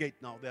valley gate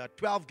now. There are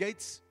 12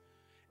 gates.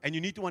 And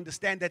you need to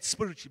understand that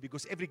spiritually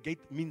because every gate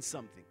means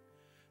something.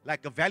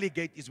 Like a valley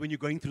gate is when you're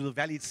going through the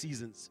valley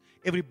seasons.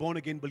 Every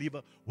born-again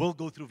believer will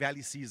go through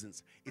valley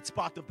seasons. It's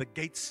part of the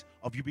gates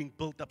of you being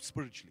built up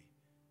spiritually.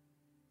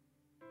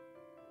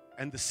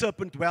 And the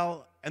serpent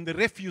well and the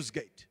refuse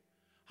gate.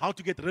 How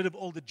to get rid of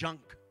all the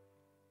junk.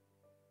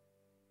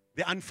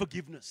 The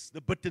unforgiveness,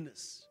 the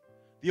bitterness,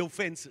 the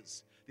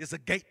offenses. There's a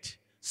gate,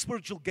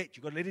 spiritual gate.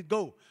 You've got to let it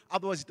go.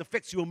 Otherwise it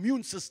affects your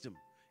immune system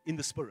in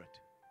the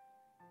spirit.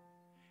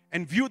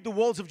 And viewed the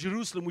walls of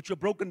Jerusalem which were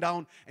broken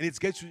down and its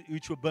gates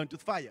which were burnt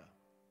with fire.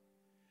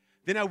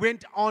 Then I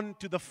went on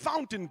to the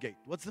fountain gate.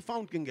 What's the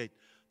fountain gate?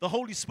 The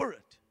Holy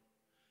Spirit.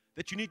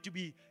 That you need to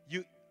be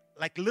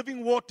like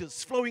living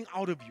waters flowing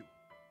out of you.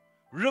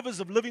 Rivers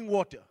of living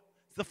water.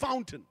 It's the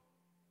fountain.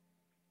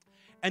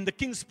 and the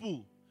king's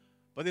pool,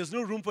 but there was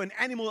no room for an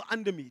animal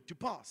under me to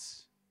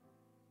pass.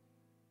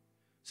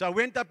 So I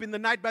went up in the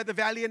night by the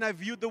valley, and I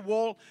viewed the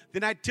wall.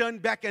 Then I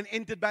turned back and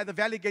entered by the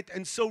valley gate,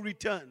 and so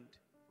returned.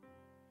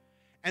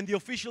 And the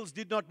officials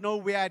did not know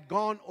where I had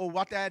gone or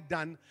what I had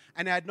done,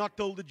 and I had not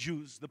told the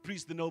Jews, the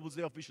priests, the nobles,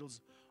 the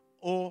officials,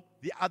 or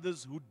the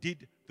others who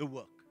did the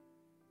work.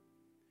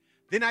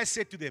 Then I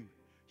said to them,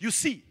 you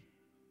see,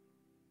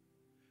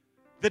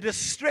 the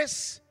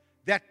distress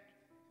that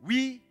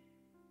we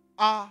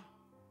are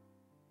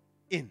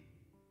in.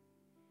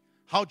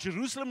 How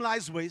Jerusalem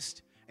lies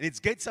waste and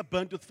its gates are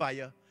burnt with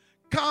fire.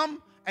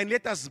 Come and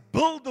let us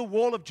build the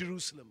wall of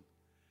Jerusalem,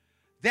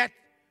 that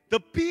the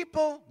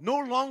people no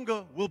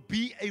longer will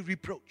be a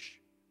reproach.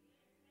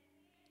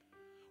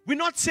 We're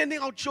not sending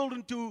our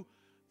children to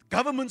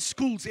government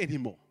schools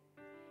anymore.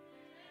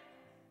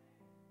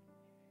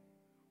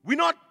 We're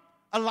not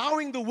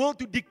allowing the world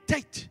to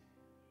dictate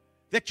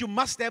that you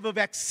must have a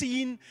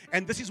vaccine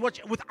and this is what,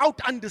 without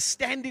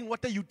understanding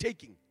what are you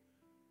taking.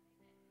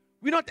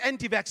 We're not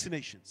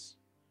anti-vaccinations.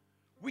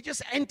 We're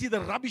just anti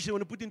the rubbish they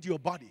want to put into your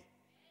body.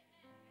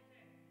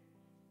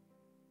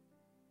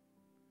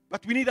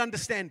 But we need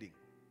understanding.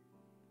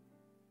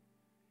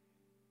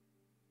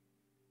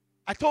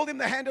 I told them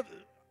the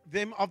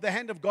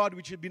hand of God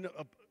which had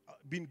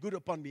been good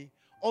upon me,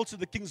 also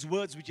the king's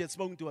words which he had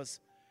spoken to us.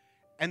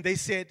 And they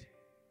said,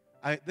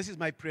 this is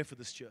my prayer for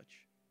this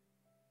church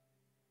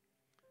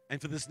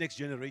and for this next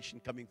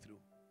generation coming through.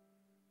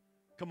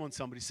 Come on,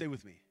 somebody, say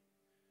with me.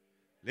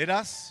 Let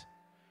us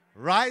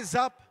rise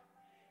up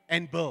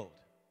and build.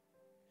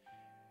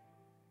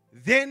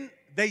 Then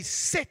they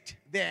set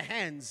their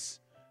hands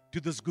to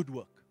this good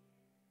work.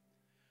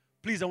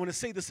 Please, I want to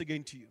say this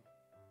again to you.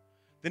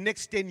 The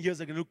next 10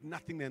 years are going to look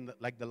nothing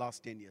like the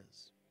last 10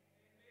 years.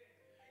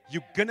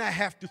 You're going to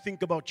have to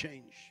think about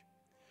change.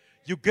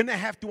 You're going to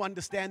have to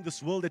understand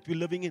this world that we're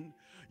living in.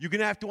 You're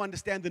going to have to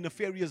understand the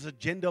nefarious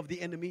agenda of the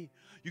enemy.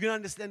 You're going to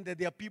understand that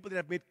there are people that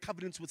have made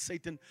covenants with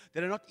Satan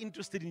that are not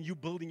interested in you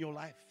building your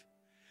life.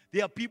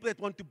 There are people that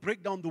want to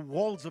break down the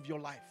walls of your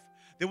life.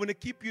 They want to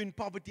keep you in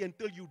poverty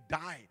until you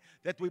die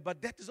that way.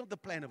 But that is not the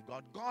plan of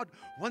God. God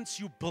wants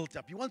you built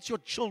up. He wants your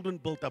children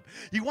built up.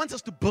 He wants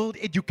us to build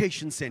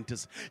education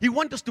centers. He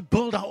wants us to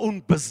build our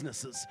own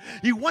businesses.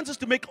 He wants us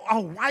to make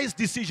our wise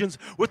decisions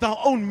with our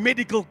own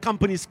medical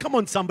companies. Come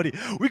on, somebody.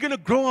 We're going to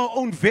grow our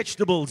own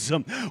vegetables.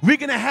 We're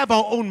going to have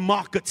our own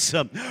markets.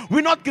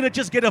 We're not going to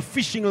just get a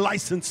fishing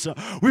license.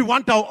 We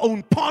want our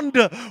own pond.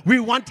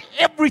 We want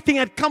everything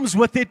that comes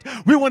with it.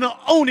 We want to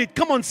own it.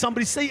 Come on,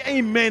 somebody. Say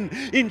amen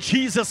in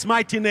Jesus'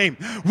 mighty name.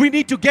 We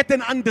need to get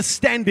an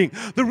understanding.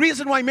 The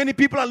reason why many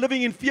people are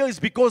living in fear is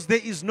because there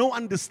is no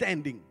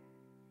understanding.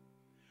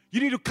 You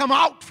need to come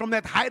out from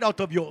that hideout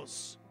of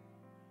yours.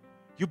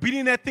 You've been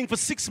in that thing for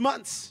 6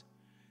 months.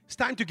 It's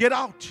time to get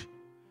out.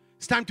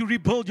 It's time to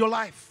rebuild your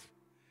life.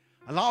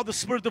 Allow the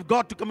Spirit of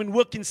God to come and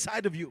work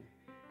inside of you.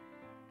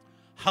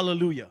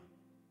 Hallelujah.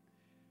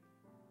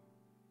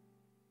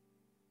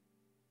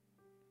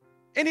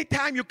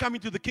 Anytime you come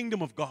into the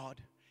kingdom of God,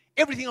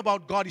 everything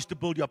about God is to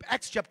build you up.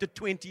 Acts chapter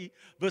 20,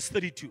 verse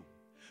 32.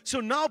 So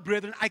now,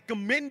 brethren, I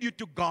commend you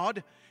to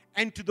God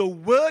and to the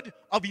word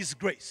of His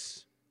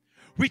grace,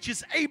 which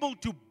is able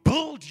to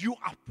build you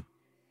up.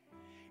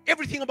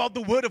 Everything about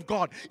the word of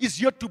God is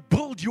here to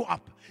build you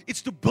up.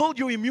 It's to build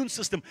your immune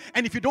system.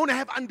 And if you don't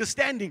have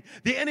understanding,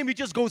 the enemy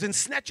just goes and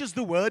snatches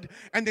the word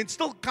and then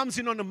still comes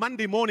in on a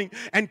Monday morning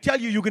and tell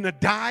you you're going to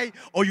die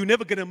or you're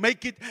never going to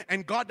make it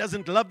and God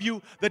doesn't love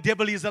you. The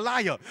devil is a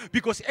liar.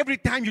 Because every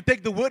time you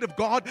take the word of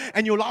God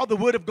and you allow the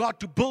word of God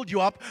to build you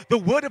up, the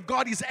word of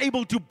God is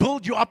able to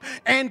build you up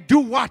and do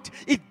what?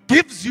 It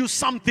gives you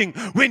something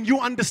when you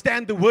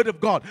understand the word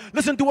of God.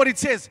 Listen to what it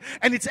says.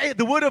 And it's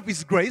the word of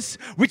His grace,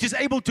 which is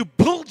able to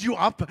build you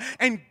up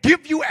and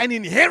give you an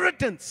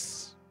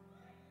inheritance.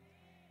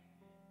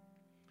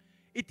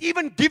 It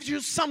even gives you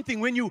something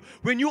when you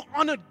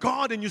honor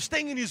God and you're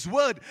staying in His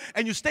word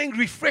and you're staying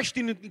refreshed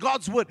in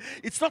God's word.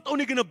 It's not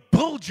only going to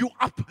build you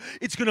up,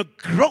 it's going to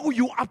grow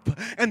you up,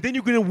 and then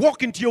you're going to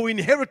walk into your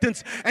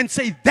inheritance and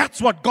say,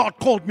 that's what God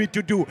called me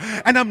to do.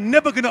 And I'm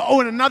never going to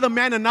owe another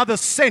man another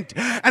cent,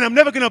 and I'm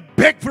never going to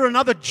beg for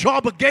another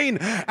job again,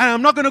 and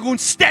I'm not going to go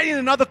and stand in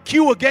another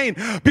queue again,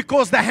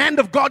 because the hand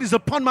of God is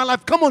upon my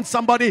life. Come on,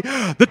 somebody.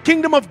 The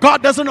kingdom of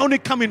God doesn't only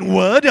come in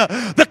word.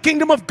 The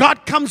kingdom of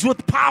God comes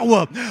with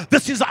power.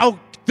 This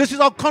is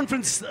our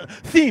conference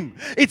theme.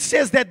 It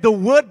says that the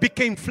word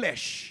became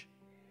flesh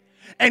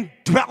and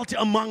dwelt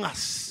among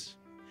us,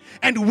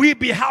 and we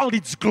beheld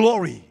its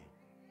glory.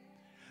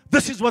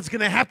 This is what's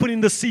going to happen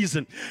in the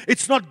season.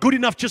 It's not good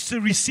enough just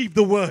to receive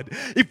the word.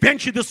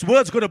 Eventually this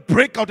word's going to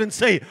break out and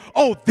say,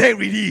 oh,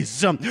 there it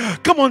is.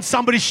 Come on,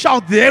 somebody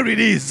shout, there it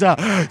is.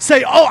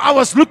 Say, oh, I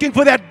was looking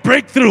for that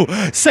breakthrough.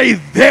 Say,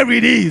 there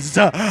it is.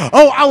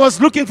 Oh, I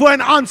was looking for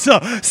an answer.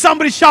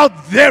 Somebody shout,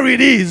 there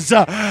it is.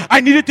 I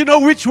needed to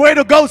know which way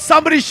to go.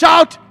 Somebody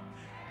shout,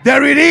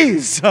 there it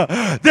is.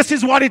 This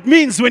is what it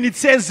means when it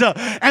says,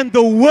 and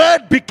the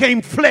word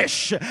became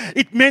flesh.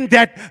 It meant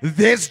that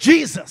there's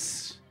Jesus.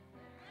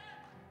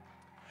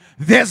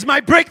 There's my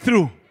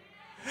breakthrough.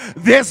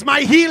 There's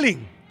my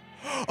healing.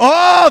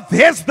 Oh,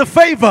 there's the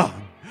favor.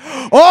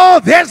 Oh,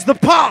 there's the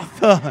path.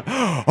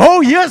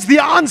 Oh, here's the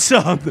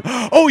answer.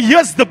 Oh,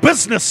 here's the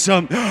business.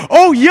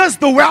 Oh, here's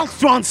the wealth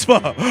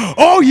transfer.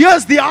 Oh,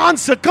 here's the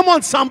answer. Come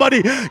on,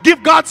 somebody.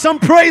 Give God some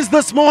praise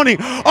this morning.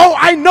 Oh,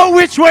 I know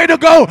which way to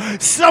go.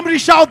 Somebody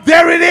shout,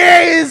 there it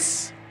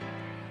is.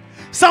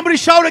 Somebody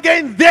shout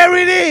again, there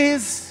it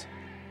is.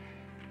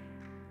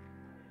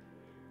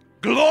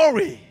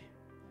 Glory.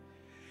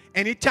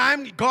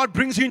 Anytime God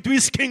brings you into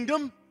His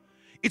kingdom,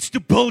 it's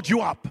to build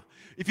you up.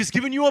 If He's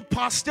given you a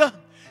pastor,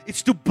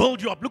 it's to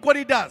build you up. Look what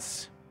He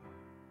does.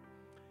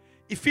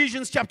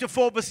 Ephesians chapter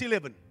 4 verse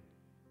 11.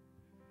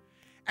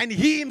 And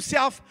He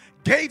Himself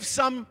gave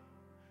some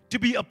to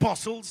be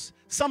apostles,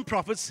 some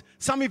prophets,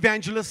 some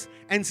evangelists,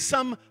 and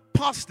some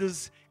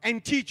pastors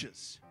and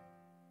teachers.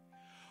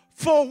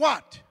 For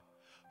what?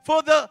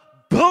 For the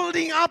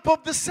building up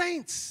of the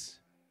saints,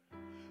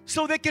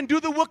 so they can do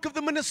the work of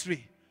the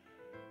ministry.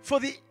 For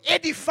the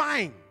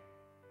edifying,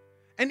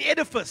 an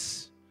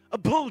edifice, a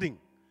building,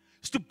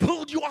 is to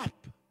build you up.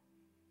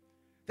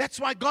 That's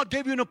why God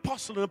gave you an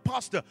apostle and a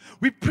pastor.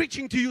 We're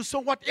preaching to you. So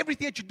what?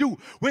 Everything that you do,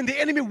 when the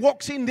enemy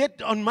walks in there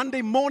on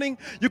Monday morning,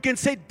 you can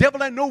say,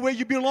 devil, I know where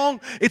you belong.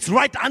 It's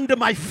right under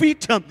my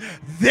feet.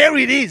 There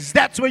it is.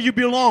 That's where you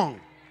belong.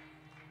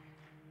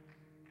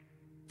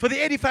 For the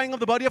edifying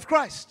of the body of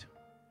Christ.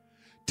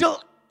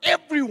 Till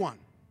everyone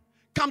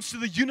comes to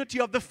the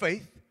unity of the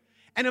faith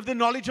and of the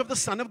knowledge of the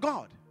Son of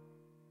God.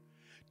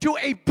 To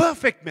a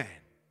perfect man.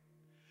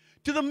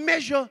 To the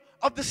measure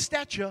of the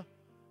stature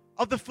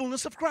of the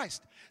fullness of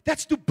Christ.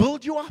 That's to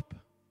build you up.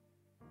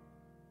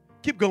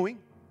 Keep going.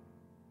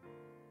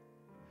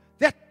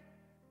 That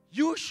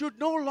you should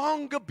no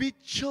longer be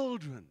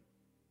children.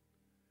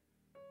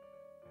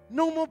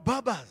 No more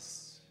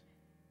babas.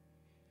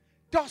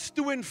 Tossed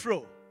to and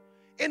fro.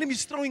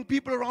 Enemies throwing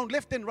people around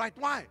left and right.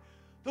 Why?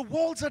 The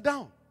walls are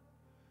down.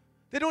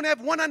 They don't have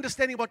one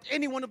understanding about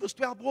any one of those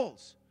 12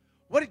 walls.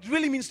 What it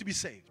really means to be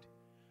saved.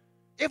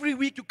 Every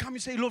week you come, you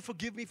say, Lord,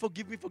 forgive me,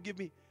 forgive me, forgive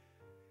me.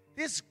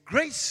 There's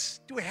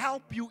grace to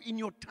help you in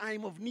your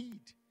time of need.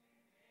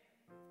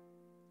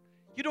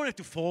 You don't have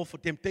to fall for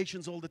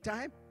temptations all the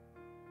time.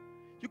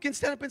 You can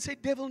stand up and say,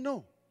 devil,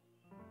 no.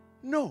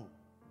 No.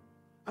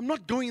 I'm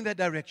not going in that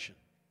direction.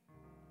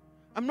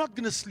 I'm not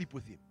going to sleep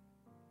with him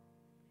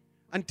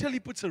until he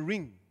puts a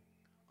ring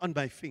on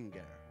my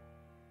finger.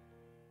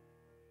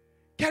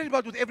 Carried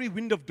about with every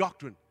wind of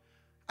doctrine.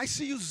 I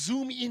see you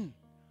zoom in.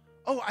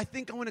 Oh, I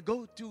think I want to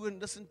go to and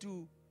listen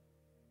to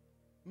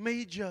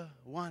Major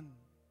 1.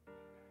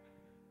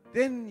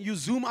 Then you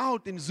zoom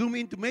out and zoom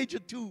into Major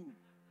 2.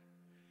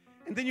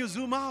 And then you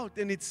zoom out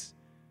and it's,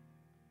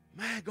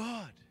 my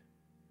God,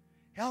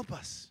 help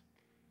us.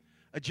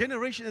 A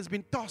generation has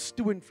been tossed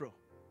to and fro.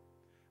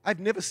 I've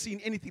never seen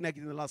anything like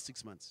it in the last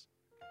 6 months.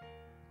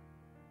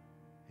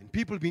 And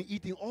people have been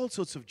eating all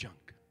sorts of junk.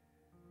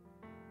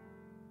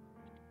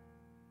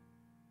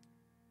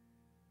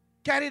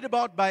 Carried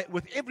about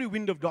with every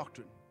wind of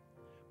doctrine,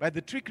 by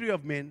the trickery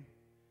of men,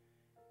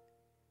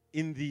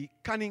 in the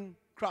cunning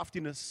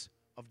craftiness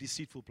of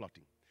deceitful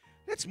plotting.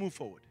 Let's move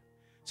forward.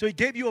 So He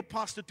gave you a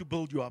pastor to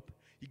build you up.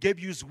 He gave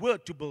you His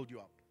word to build you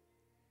up.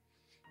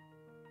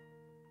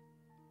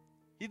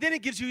 Then He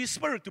gives you His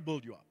Spirit to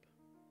build you up.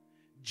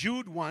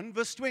 Jude 1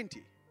 verse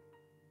 20.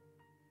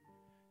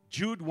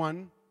 Jude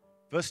 1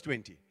 verse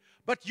 20.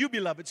 But you,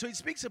 beloved, so He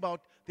speaks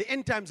about the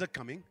end times are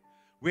coming,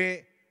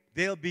 where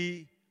there'll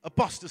be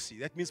apostasy.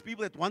 That means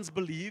people that once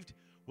believed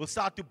will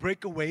start to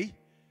break away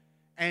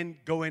and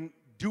go and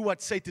do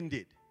what Satan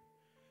did.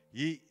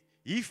 He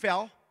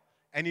fell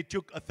and he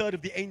took a third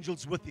of the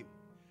angels with him.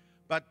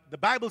 But the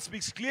Bible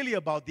speaks clearly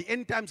about the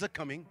end times are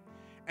coming,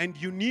 and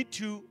you need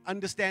to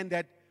understand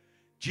that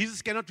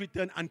Jesus cannot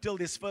return until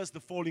there's first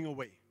the falling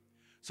away.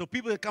 So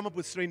people that come up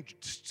with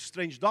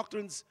strange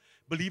doctrines,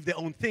 believe their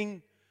own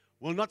thing,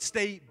 will not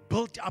stay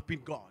built up in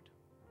God.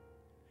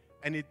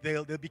 And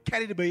they'll be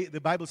carried away.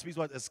 The Bible speaks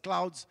about as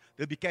clouds,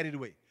 they'll be carried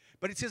away.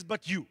 But it says,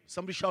 but you.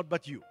 Somebody shout,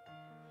 but you.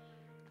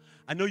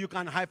 I know you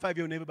can't high-five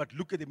your neighbor, but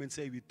look at him and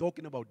say, we're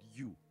talking about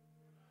you.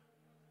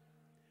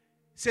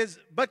 It says,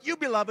 but you,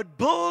 beloved,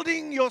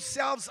 building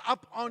yourselves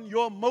up on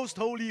your most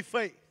holy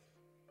faith,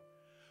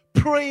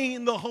 praying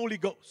in the Holy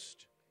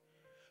Ghost,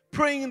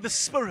 praying in the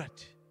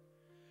Spirit.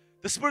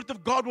 The Spirit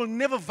of God will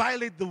never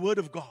violate the Word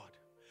of God.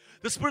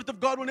 The Spirit of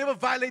God will never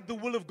violate the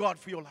will of God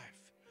for your life.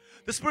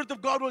 The Spirit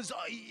of God is,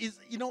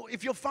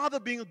 if your father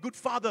being a good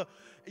father,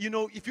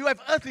 if you have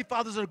earthly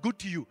fathers that are good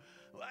to you,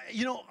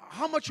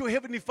 how much your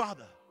Heavenly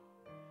Father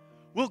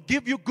will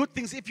give you good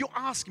things if you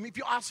ask Him, if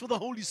you ask for the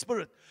Holy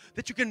Spirit,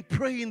 that you can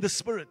pray in the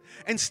Spirit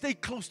and stay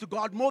close to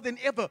God more than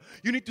ever.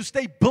 You need to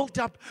stay built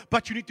up,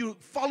 but you need to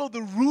follow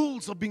the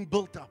rules of being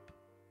built up.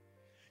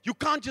 You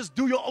can't just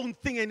do your own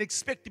thing and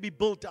expect to be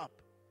built up.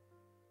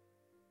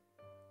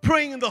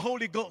 Praying in the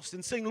Holy Ghost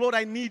and saying, Lord,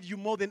 I need you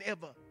more than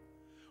ever.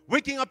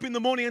 Waking up in the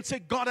morning and say,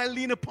 God, I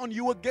lean upon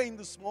you again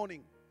this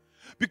morning.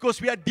 Because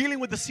we are dealing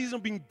with the season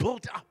of being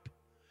built up.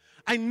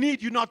 I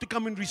need you now to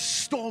come and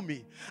restore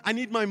me. I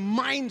need my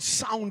mind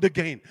sound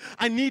again.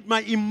 I need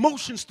my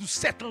emotions to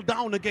settle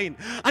down again.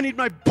 I need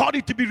my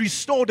body to be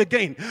restored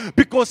again.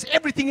 Because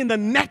everything in the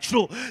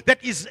natural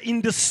that is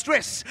in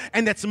distress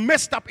and that's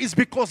messed up is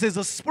because there's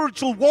a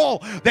spiritual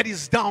wall that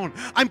is down.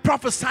 I'm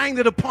prophesying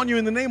that upon you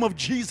in the name of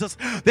Jesus,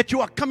 that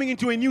you are coming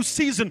into a new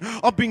season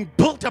of being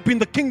built up in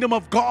the kingdom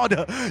of God.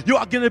 You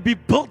are going to be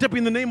built up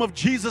in the name of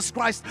Jesus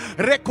Christ.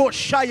 Reko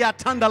shaya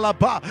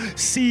tandalaba,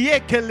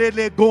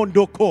 siekelele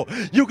gondoko.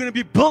 You're going to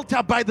be built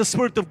up by the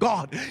Spirit of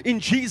God in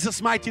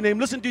Jesus' mighty name.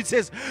 Listen to it,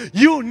 says,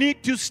 you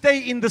need to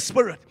stay in the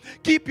Spirit.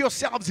 Keep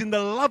yourselves in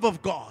the love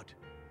of God.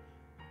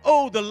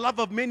 Oh, the love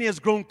of many has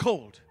grown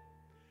cold.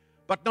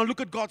 But now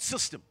look at God's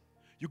system.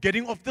 You're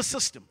getting off the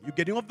system. You're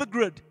getting off the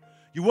grid.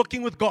 You're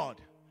working with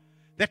God.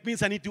 That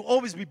means I need to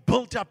always be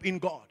built up in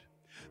God.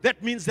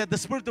 That means that the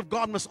Spirit of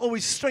God must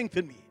always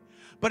strengthen me.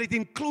 But it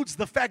includes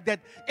the fact that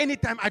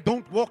anytime I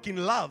don't walk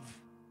in love,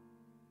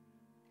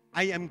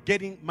 I am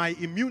getting, my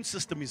immune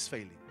system is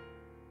failing.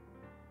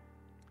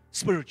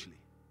 Spiritually.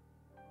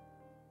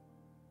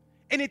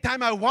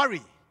 Anytime I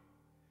worry,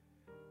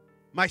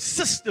 my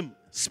system,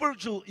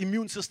 spiritual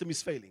immune system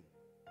is failing.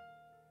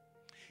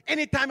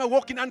 Anytime I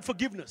walk in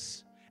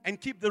unforgiveness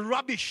and keep the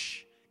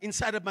rubbish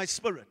inside of my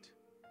spirit,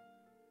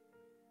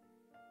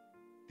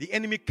 the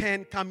enemy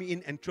can come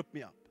in and trip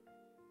me up.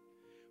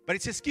 But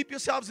it says, keep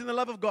yourselves in the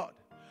love of God,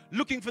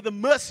 looking for the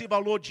mercy of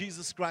our Lord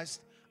Jesus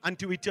Christ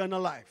unto eternal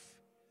life.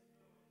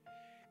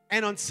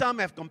 And on some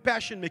have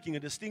compassion, making a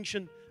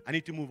distinction. I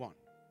need to move on.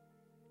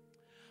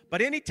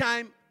 But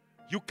anytime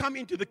you come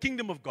into the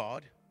kingdom of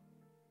God,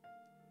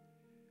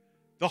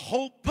 the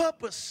whole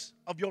purpose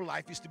of your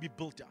life is to be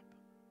built up.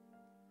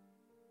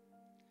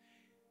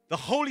 The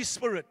Holy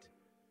Spirit,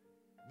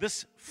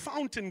 this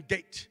fountain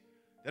gate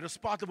that was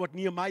part of what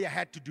Nehemiah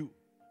had to do,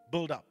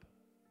 build up,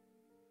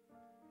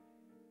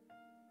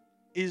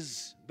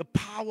 is the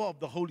power of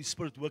the Holy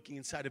Spirit working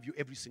inside of you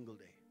every single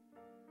day.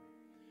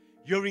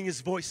 Hearing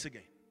His voice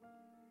again.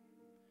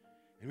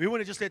 And we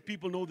want to just let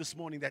people know this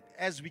morning that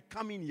as we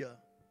come in here,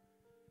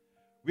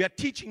 we are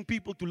teaching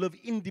people to live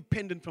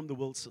independent from the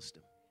world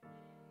system.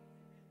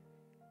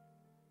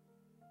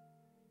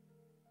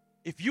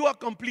 If you are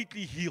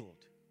completely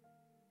healed,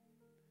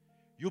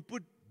 you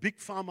put big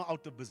pharma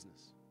out of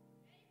business.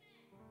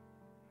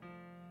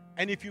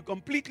 And if you're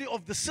completely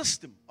off the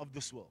system of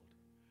this world,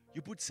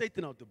 you put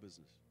Satan out of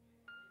business.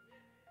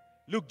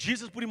 Look,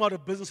 Jesus put him out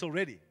of business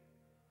already.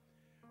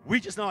 We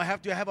just now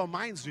have to have our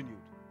minds renewed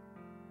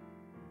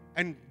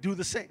and do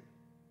the same.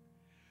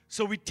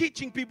 So we're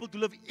teaching people to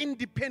live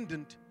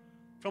independent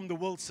from the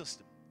world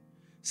system.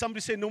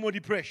 Somebody say no more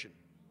depression.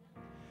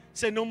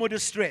 Say no more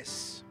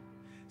distress.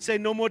 Say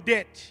no more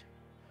debt.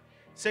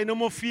 Say no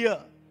more fear.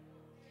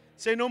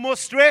 Say no more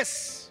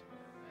stress.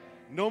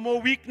 No more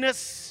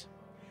weakness.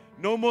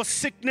 No more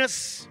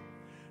sickness.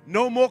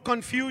 No more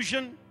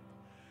confusion.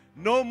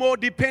 No more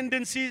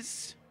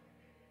dependencies.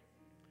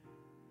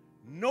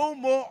 No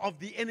more of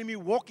the enemy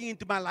walking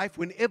into my life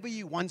whenever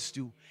he wants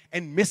to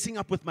and messing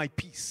up with my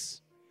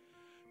peace,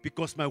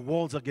 because my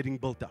walls are getting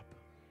built up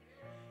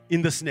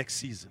in this next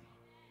season.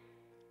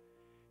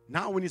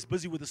 Now when he's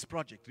busy with this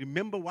project,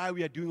 remember why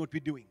we are doing what we're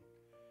doing.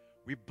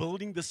 We're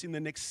building this in the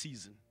next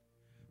season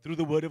through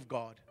the Word of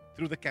God,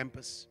 through the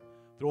campus,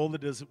 through all the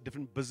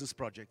different business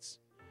projects,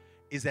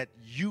 is that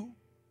you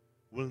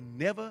will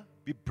never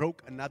be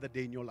broke another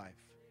day in your life.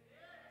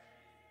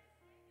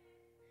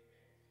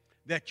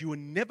 That you are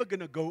never going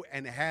to go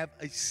and have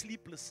a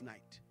sleepless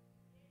night,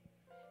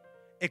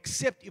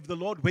 except if the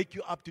Lord wake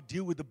you up to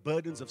deal with the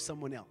burdens of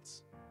someone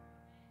else.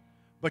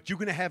 But you're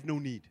going to have no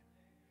need.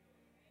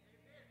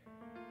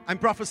 I'm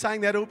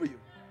prophesying that over you.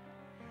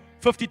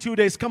 52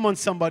 days. Come on,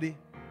 somebody.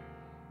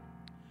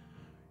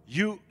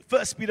 1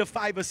 Peter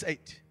 5 verse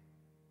 8.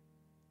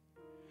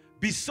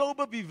 Be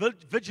sober, be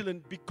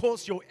vigilant,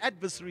 because your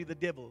adversary, the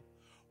devil,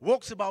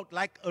 walks about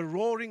like a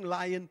roaring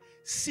lion,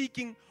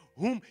 seeking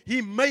whom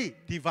he may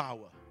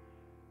devour.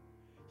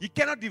 He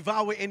cannot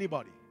devour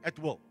anybody at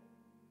will.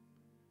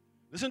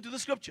 Listen to the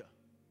scripture.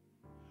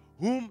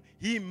 Whom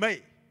he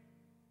may.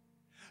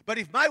 But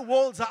if my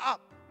walls are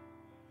up,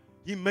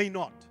 he may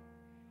not.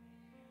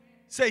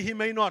 Say he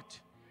may not.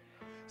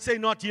 Say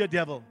not here,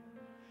 devil.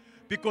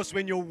 Because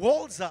when your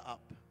walls are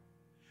up,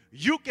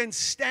 you can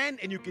stand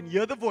and you can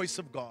hear the voice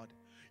of God.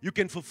 You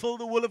can fulfill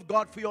the will of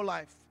God for your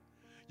life.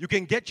 You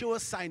can get your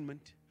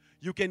assignment.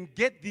 You can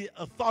get the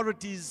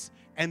authorities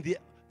and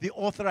the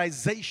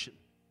authorization.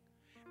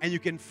 And you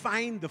can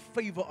find the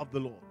favor of the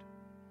Lord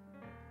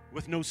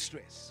with no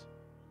stress.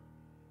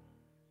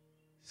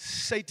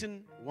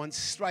 Satan wants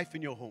strife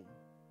in your home.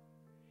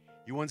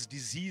 He wants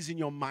disease in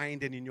your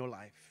mind and in your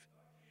life.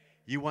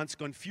 He wants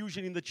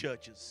confusion in the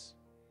churches.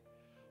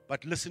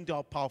 But listen to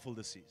how powerful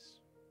this is.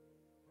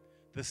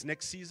 This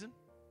next season,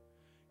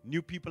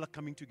 new people are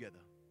coming together.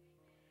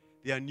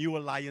 There are new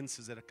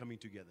alliances that are coming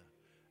together.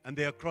 And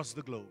they're across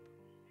the globe.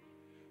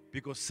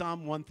 Because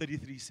Psalm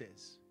 133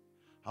 says,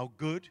 how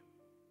good,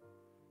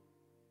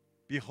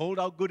 behold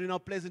how good and how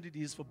pleasant it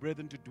is for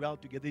brethren to dwell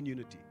together in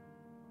unity.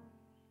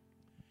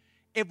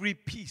 Every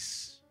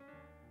piece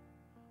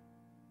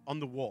on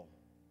the wall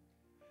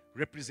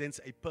represents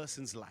a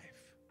person's life.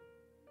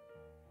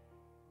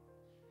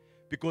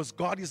 Because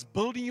God is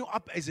building you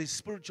up as a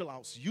spiritual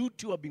house. You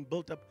too are being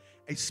built up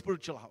a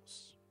spiritual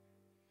house.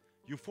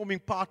 You're forming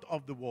part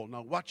of the wall.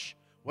 Now watch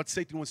what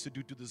Satan wants to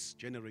do to this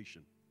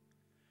generation.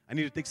 I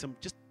need to take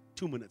just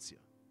 2 minutes here.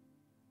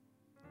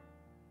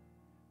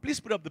 Please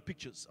put up the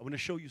pictures. I want to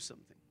show you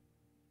something.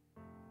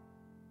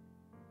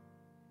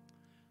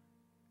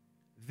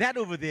 That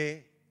over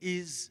there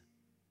is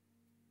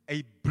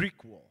a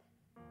brick wall.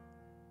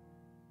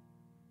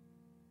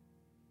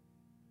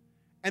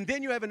 And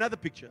then you have another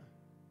picture.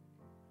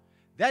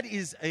 That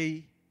is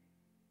a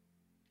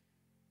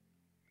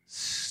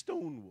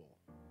stone wall.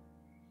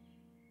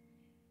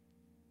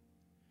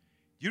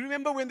 Do you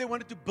remember when they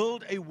wanted to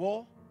build a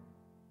wall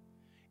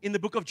in the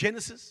book of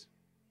Genesis?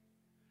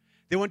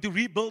 They want to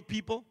rebuild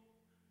people.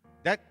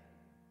 That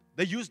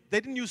they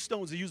didn't use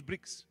stones, they used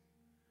bricks.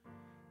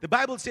 The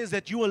Bible says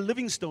that you are a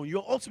living stone. You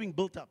are also being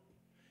built up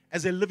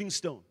as a living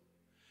stone.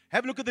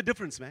 Have a look at the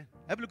difference, man.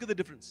 Have a look at the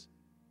difference.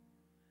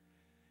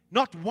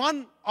 Not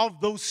one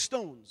of those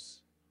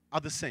stones are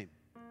the same.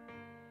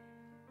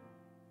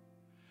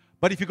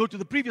 But if you go to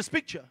the previous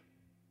picture,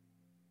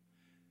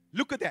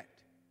 look at that.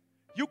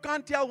 You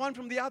can't tell one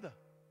from the other.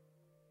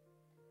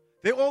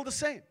 They're all the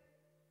same.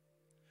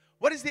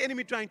 What is the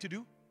enemy trying to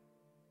do?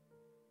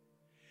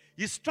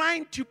 He's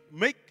trying to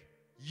make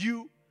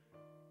you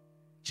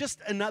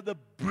just another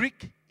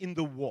brick in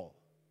the wall.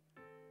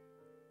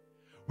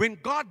 When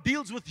God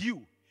deals with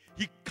you,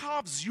 He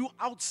carves you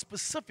out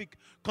specific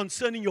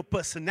concerning your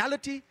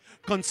personality,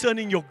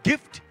 concerning your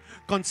gift,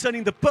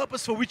 concerning the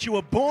purpose for which you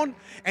were born,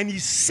 and He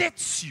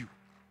sets you.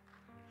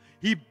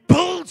 He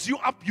builds you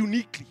up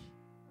uniquely.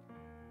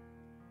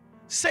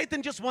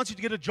 Satan just wants you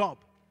to get a job,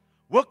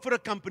 work for a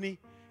company,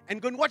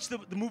 and go and watch the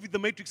movie The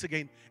Matrix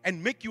again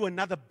and make you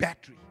another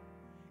battery.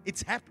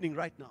 It's happening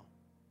right now.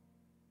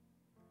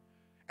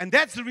 And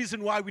that's the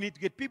reason why we need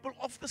to get people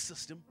off the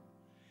system,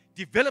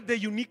 develop their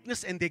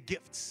uniqueness and their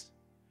gifts,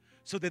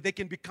 so that they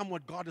can become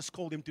what God has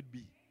called them to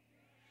be.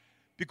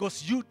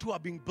 Because you too are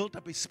being built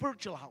up a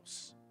spiritual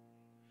house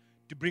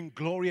to bring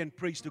glory and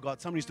praise to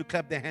God. Somebody needs to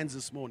clap their hands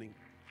this morning.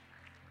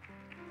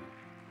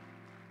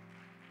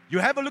 You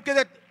have a look at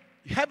that.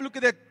 You have a look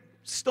at that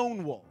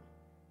stone wall.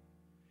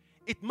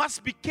 It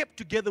must be kept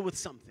together with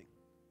something.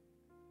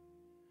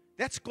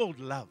 That's called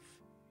love.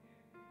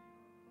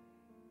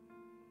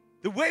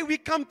 The way we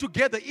come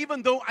together,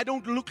 even though I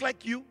don't look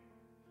like you,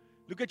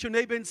 look at your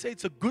neighbor and say,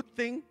 it's a good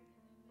thing.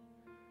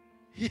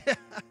 Yeah.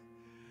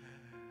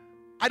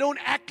 I don't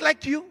act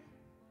like you.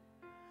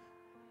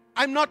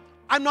 I'm not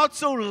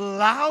so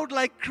loud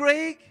like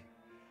Craig.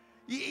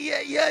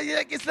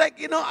 Yeah. It's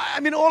like,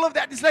 all of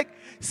that. It's like,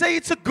 say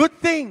it's a good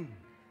thing.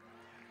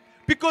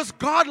 Because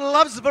God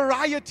loves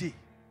variety.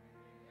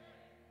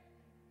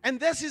 And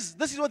this is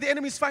what the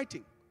enemy is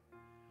fighting.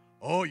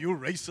 Oh, you're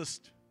racist.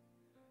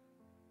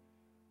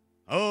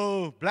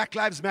 Oh, Black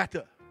Lives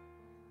Matter.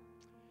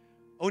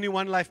 Only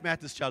one life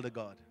matters, child of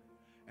God.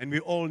 And we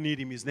all need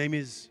Him. His name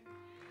is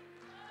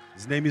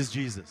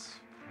Jesus.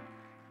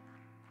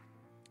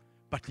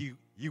 But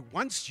He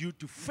wants you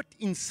to fit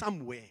in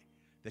somewhere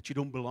that you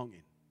don't belong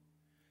in.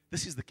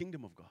 This is the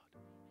kingdom of God.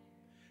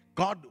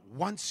 God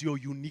wants your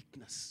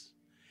uniqueness.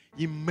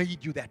 He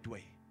made you that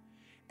way.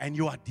 And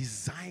you are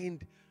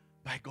designed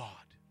by God.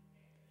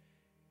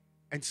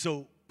 And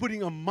so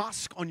putting a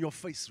mask on your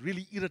face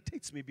really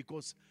irritates me,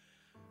 because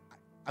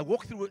I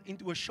walk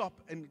into a shop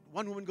and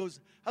one woman goes,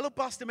 "Hello,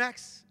 Pastor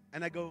Max."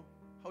 And I go,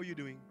 "How are you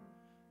doing?"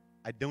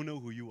 "I don't know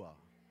who you are."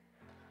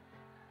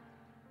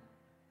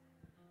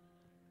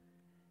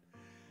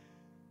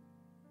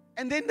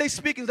 And then they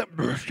speak and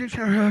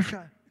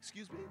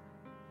excuse me.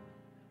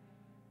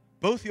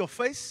 Both your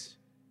face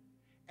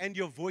and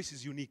your voice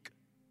is unique.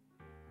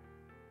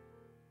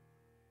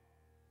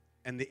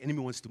 And the enemy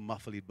wants to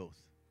muffle it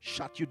both.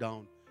 Shut you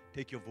down,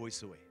 take your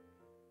voice away.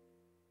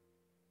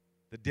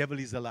 The devil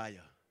is a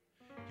liar.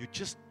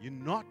 You're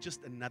not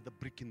just another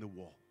brick in the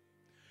wall.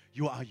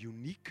 You are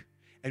unique,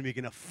 and we're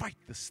going to fight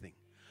this thing.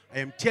 I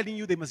am telling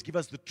you, they must give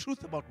us the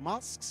truth about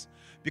masks,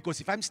 because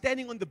if I'm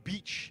standing on the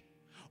beach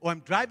or I'm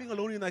driving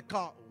alone in my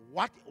car,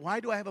 why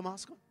do I have a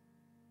mask on?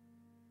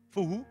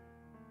 For who?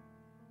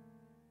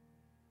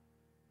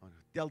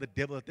 Tell the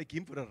devil, take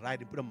him for a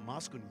ride and put a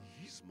mask on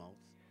his mouth.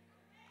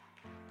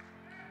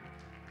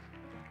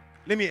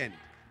 Let me end.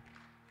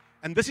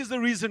 And this is the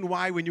reason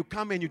why when you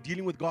come and you're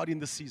dealing with God in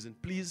this season,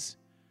 please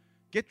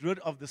get rid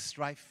of the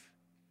strife.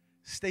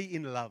 Stay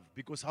in love.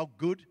 Because how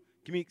good,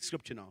 give me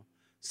scripture now.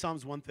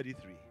 Psalms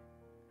 133.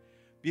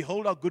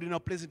 Behold how good and how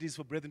pleasant it is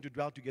for brethren to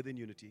dwell together in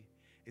unity.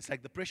 It's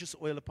like the precious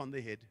oil upon the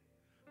head,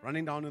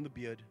 running down on the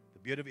beard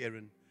of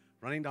Aaron,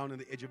 running down on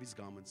the edge of his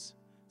garments.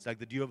 It's like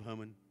the dew of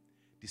Hermon,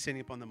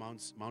 descending upon the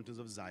mountains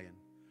of Zion.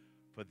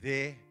 For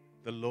there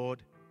the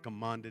Lord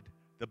commanded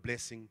the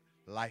blessing,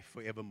 life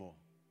forevermore.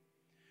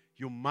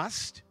 You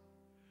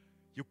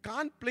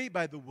can't play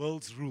by the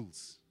world's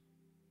rules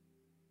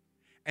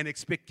and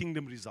expect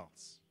kingdom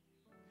results.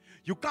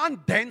 You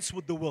can't dance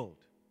with the world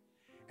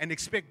and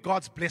expect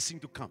God's blessing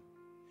to come.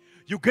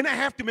 You're going to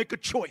have to make a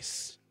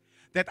choice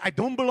that I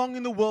don't belong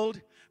in the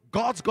world.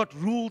 God's got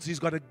rules. He's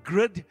got a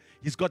grid.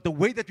 He's got the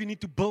way that we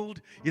need to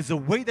build. He's a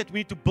way that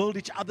we need to build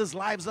each other's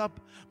lives up.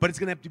 But it's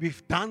going to have to be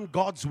done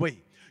God's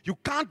way. You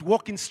can't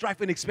walk in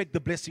strife and expect the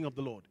blessing of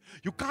the Lord.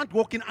 You can't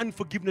walk in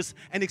unforgiveness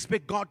and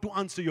expect God to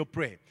answer your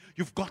prayer.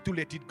 You've got to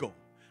let it go.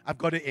 I've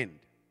got to end.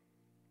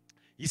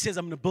 He says,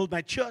 I'm going to build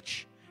my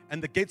church,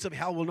 and the gates of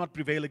hell will not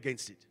prevail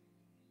against it.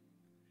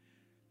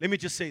 Let me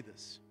just say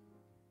this.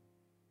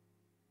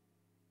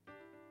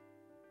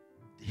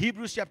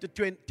 Hebrews chapter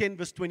 10,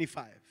 verse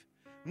 25.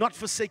 Not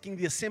forsaking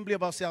the assembly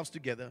of ourselves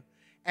together,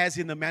 as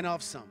in the manner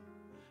of some,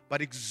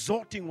 but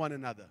exhorting one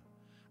another.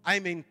 I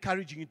am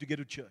encouraging you to get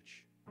to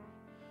church.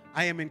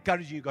 I am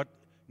encouraging you. God,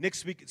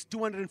 next week it's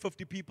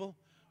 250 people.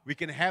 We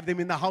can have them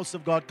in the house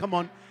of God. Come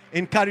on,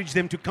 encourage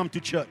them to come to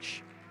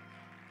church.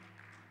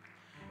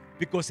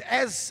 Because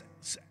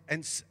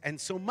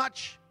so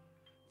much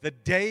the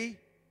day,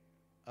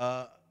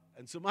 and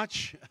so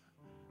much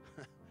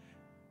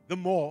the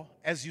more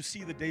as you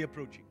see the day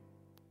approaching.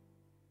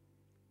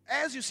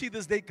 As you see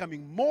this day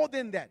coming, more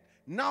than that,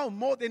 now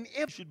more than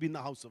ever should be in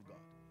the house of God.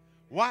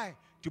 Why?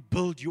 To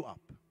build you up.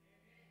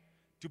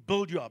 To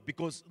build you up.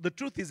 Because the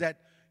truth is that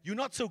you're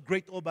not so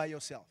great all by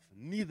yourself.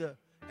 Neither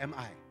am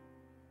I.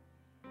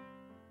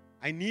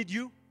 I need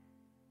you,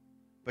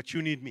 but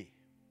you need me.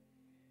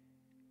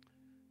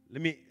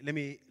 Let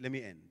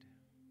me end.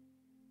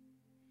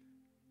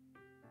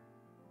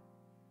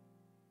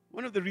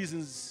 One of the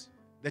reasons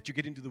that you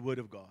get into the Word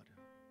of God.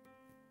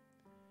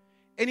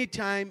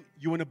 Anytime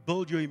you want to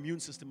build your immune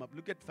system up,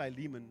 look at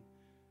Philemon,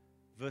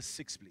 verse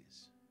 6,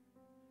 please.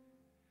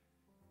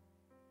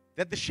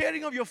 That the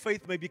sharing of your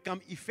faith may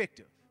become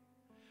effective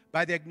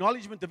by the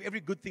acknowledgement of every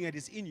good thing that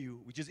is in you,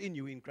 which is in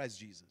you in Christ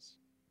Jesus.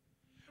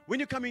 When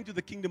you come into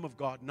the kingdom of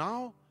God,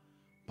 now,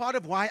 part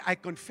of why I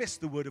confess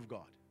the Word of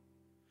God,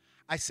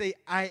 I say,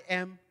 I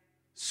am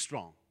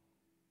strong.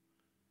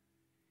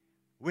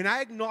 When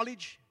I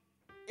acknowledge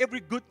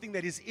every good thing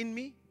that is in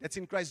me, that's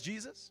in Christ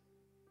Jesus,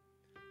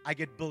 I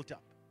get built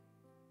up.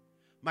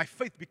 My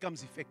faith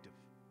becomes effective.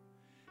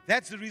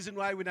 That's the reason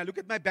why when I look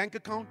at my bank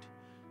account,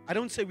 I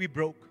don't say we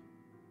broke.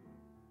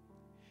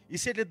 He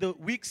said, let the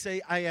weak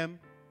say, I am.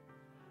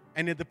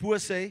 And let the poor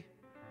say,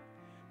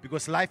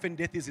 because life and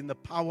death is in the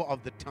power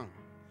of the tongue.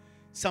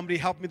 Somebody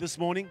help me this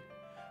morning.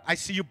 I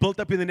see you built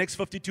up in the next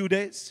 52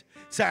 days.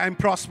 Say, I'm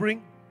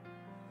prospering.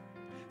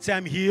 Say,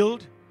 I'm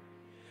healed.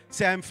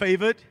 Say, I'm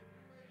favored.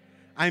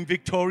 I'm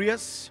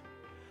victorious.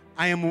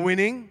 I am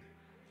winning.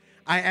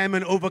 I am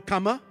an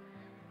overcomer.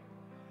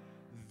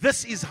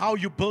 This is how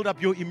you build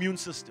up your immune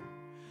system.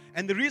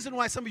 And the reason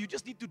why some of you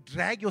just need to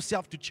drag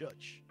yourself to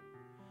church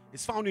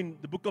is found in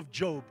the book of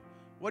Job.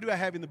 What do I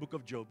have in the book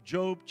of Job?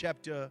 Job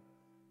chapter...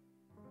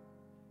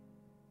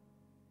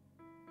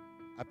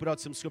 I put out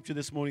some scripture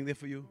this morning there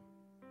for you.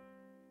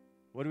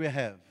 What do we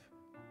have?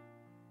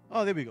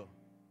 Oh, there we go.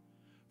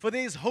 For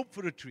there is hope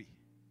for a tree.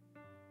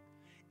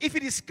 If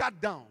it is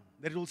cut down,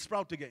 that it will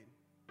sprout again.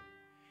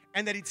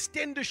 And that its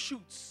tender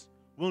shoots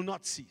will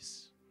not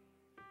cease.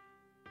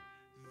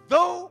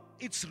 Though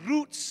its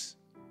roots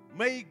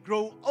may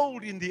grow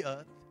old in the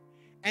earth,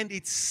 and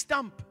its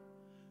stump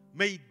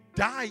may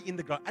die in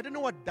the ground. I don't know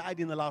what died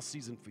in the last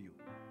season for you.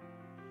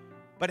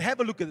 But have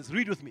a look at this.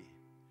 Read with me.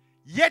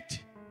 Yet,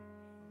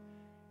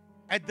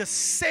 at the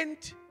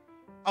scent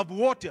of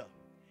water,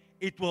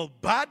 it will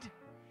bud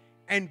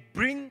and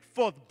bring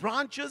forth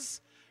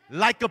branches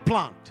like a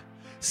plant.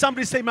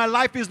 Somebody say, my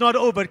life is not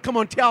over. Come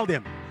on, tell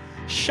them.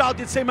 Shout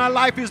it, say, my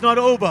life is not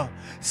over.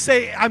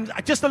 Say, I'm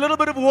just a little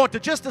bit of water,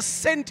 just the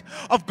scent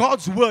of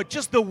God's word,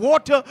 just the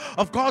water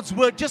of God's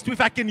word, just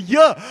if I can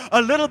hear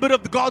a little bit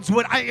of God's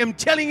word. I am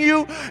telling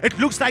you, it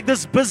looks like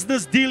this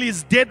business deal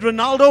is dead,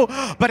 Ronaldo,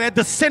 but at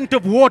the scent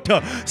of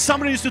water,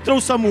 somebody needs to throw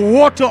some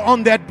water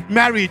on that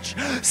marriage.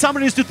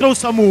 Somebody needs to throw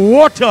some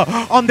water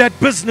on that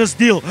business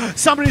deal.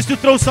 Somebody needs to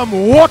throw some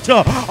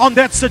water on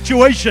that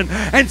situation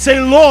and say,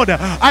 Lord,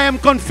 I am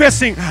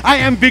confessing, I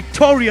am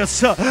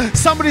victorious.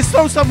 Somebody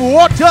throw some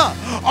water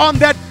on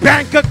that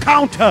bank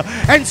account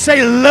and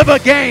say, live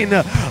again.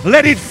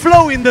 Let it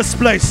flow in this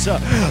place.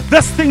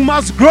 This thing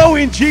must grow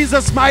in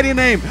Jesus' mighty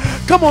name.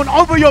 Come on,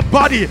 over your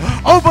body,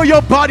 over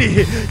your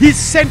body. He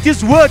sent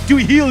His word to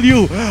heal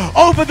you.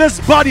 Over this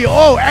body,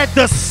 oh, at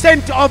the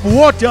scent of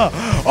water.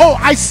 Oh,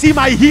 I see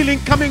my healing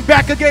coming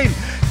back again.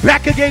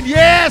 Back again.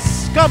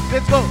 Yes, come,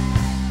 let's go.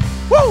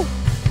 Woo!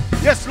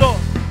 Yes, Lord.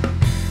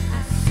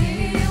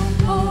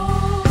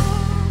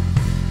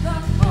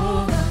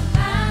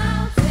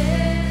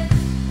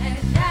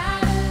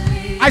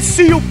 I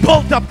see you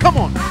built up. Come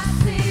on.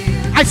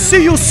 I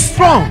see you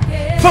strong.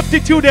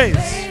 52 days.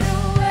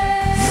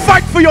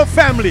 Fight for your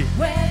family.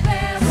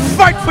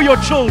 Fight for your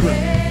children.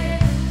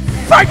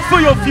 Fight for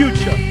your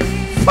future.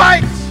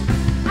 Fight.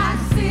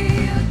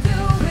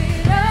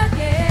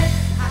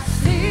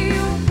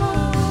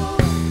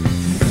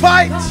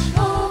 Fight.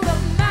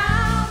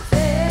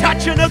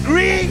 Touch and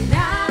agree.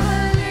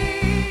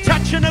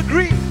 Touch and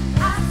agree.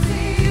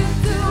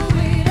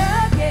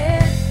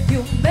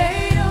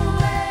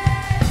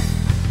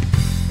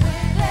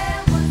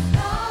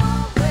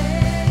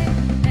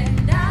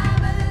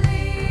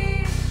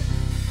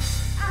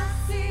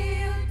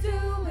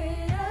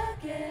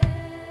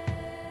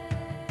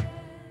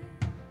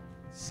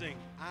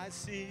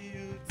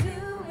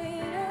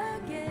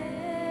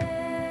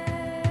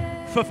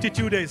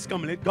 52 days.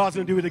 Come on, God's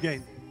going to do it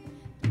again.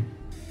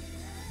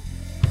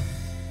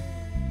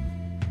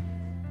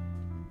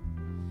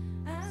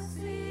 I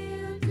see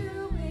you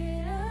do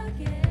it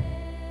again.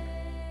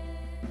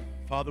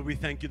 Father, we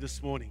thank you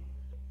this morning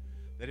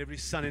that every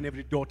son and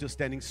every daughter is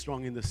standing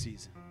strong in this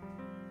season.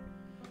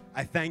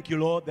 I thank you,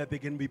 Lord, that they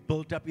can be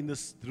built up in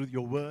this through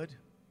your word,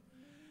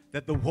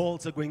 that the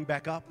walls are going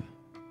back up,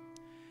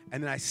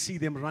 and then I see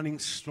them running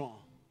strong.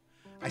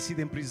 I see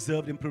them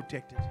preserved and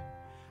protected.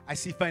 I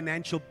see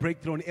financial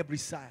breakthrough on every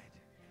side.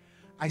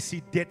 I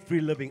see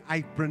debt-free living.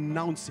 I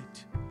pronounce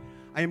it.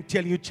 I am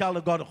telling you, child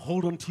of God,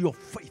 hold on to your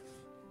faith.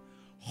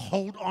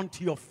 Hold on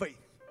to your faith.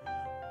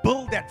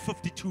 Build that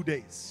 52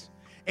 days.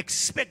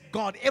 Expect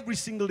God every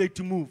single day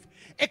to move.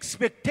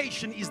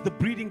 Expectation is the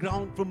breeding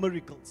ground for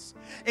miracles.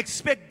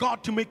 Expect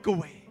God to make a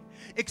way.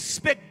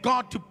 Expect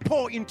God to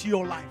pour into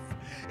your life.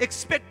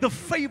 Expect the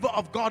favor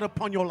of God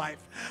upon your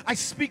life. I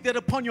speak that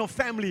upon your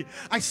family.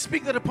 I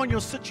speak that upon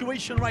your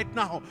situation right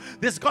now.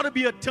 There's got to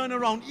be a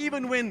turnaround.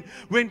 Even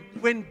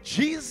when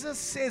Jesus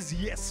says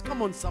yes.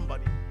 Come on,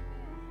 somebody.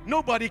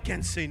 Nobody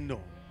can say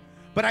no.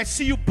 But I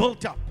see you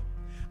built up.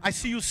 I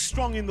see you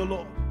strong in the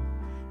Lord.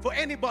 For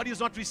anybody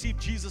who's not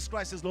received Jesus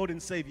Christ as Lord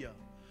and Savior,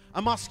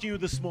 I'm asking you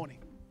this morning,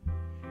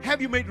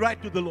 have you made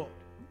right with the Lord?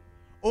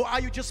 Or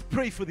are you just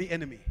prey for the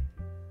enemy?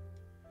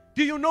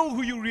 Do you know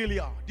who you really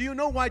are? Do you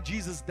know why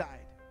Jesus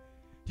died?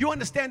 Do you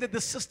understand that the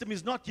system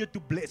is not here to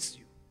bless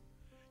you?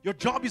 Your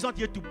job is not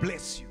here to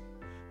bless you.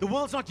 The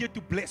world's not here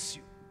to bless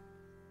you.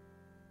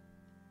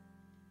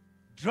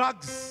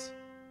 Drugs,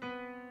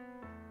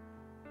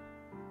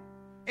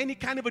 any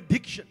kind of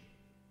addiction,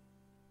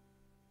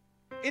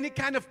 any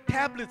kind of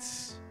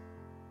tablets,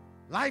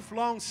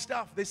 lifelong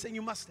stuff, they're saying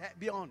you must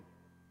be on.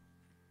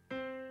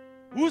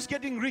 Who's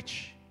getting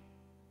rich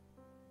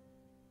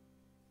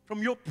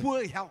from your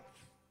poor health?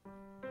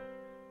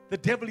 The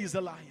devil is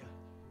a liar.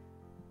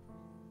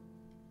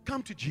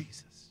 Come to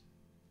Jesus.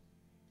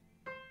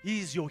 He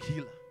is your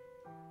healer.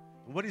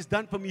 And what He's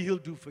done for me, He'll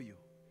do for you.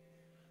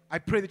 I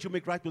pray that you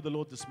make right with the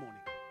Lord this morning.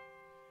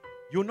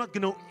 You're not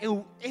going to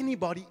owe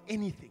anybody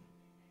anything.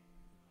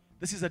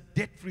 This is a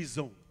debt-free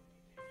zone.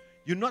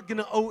 You're not going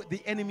to owe the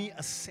enemy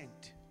a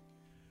cent.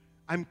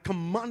 I'm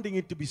commanding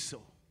it to be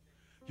so.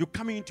 You're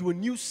coming into a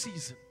new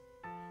season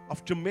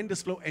of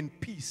tremendous flow and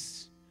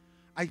peace.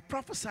 I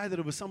prophesy that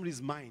over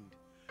somebody's mind,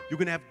 you're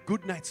going to have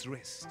good night's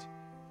rest.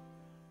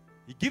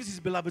 He gives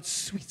His beloved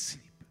sweet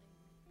sleep.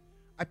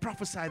 I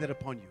prophesy that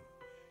upon you.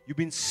 You've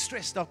been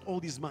stressed out all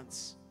these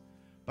months,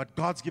 but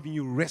God's giving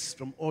you rest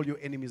from all your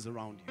enemies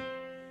around you.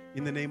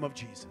 In the name of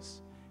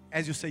Jesus.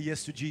 As you say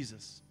yes to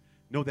Jesus,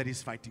 know that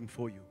He's fighting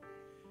for you.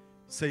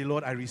 Say,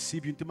 Lord, I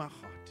receive you into my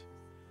heart.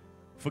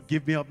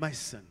 Forgive me of my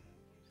sin.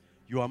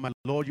 You are my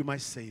Lord, you're my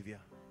Savior.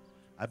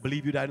 I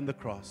believe you died on the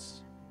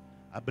cross.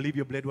 I believe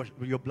your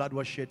blood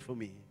was shed for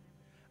me.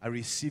 I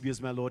receive you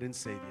as my Lord and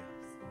Savior.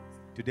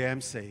 Today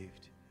I'm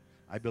saved.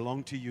 I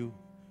belong to you.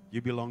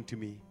 You belong to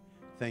me.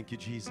 Thank you,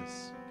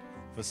 Jesus,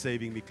 for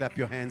saving me. Clap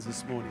your hands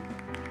this morning.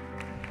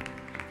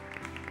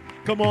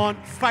 Come on,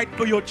 fight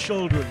for your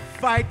children.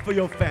 Fight for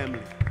your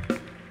family.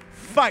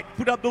 Fight.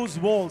 Put up those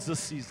walls this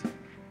season.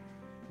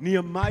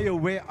 Nehemiah,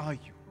 where are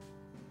you?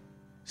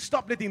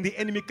 Stop letting the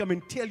enemy come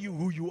and tell you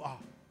who you are.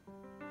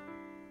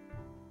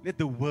 Let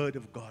the word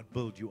of God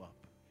build you up.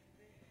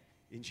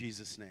 In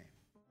Jesus' name.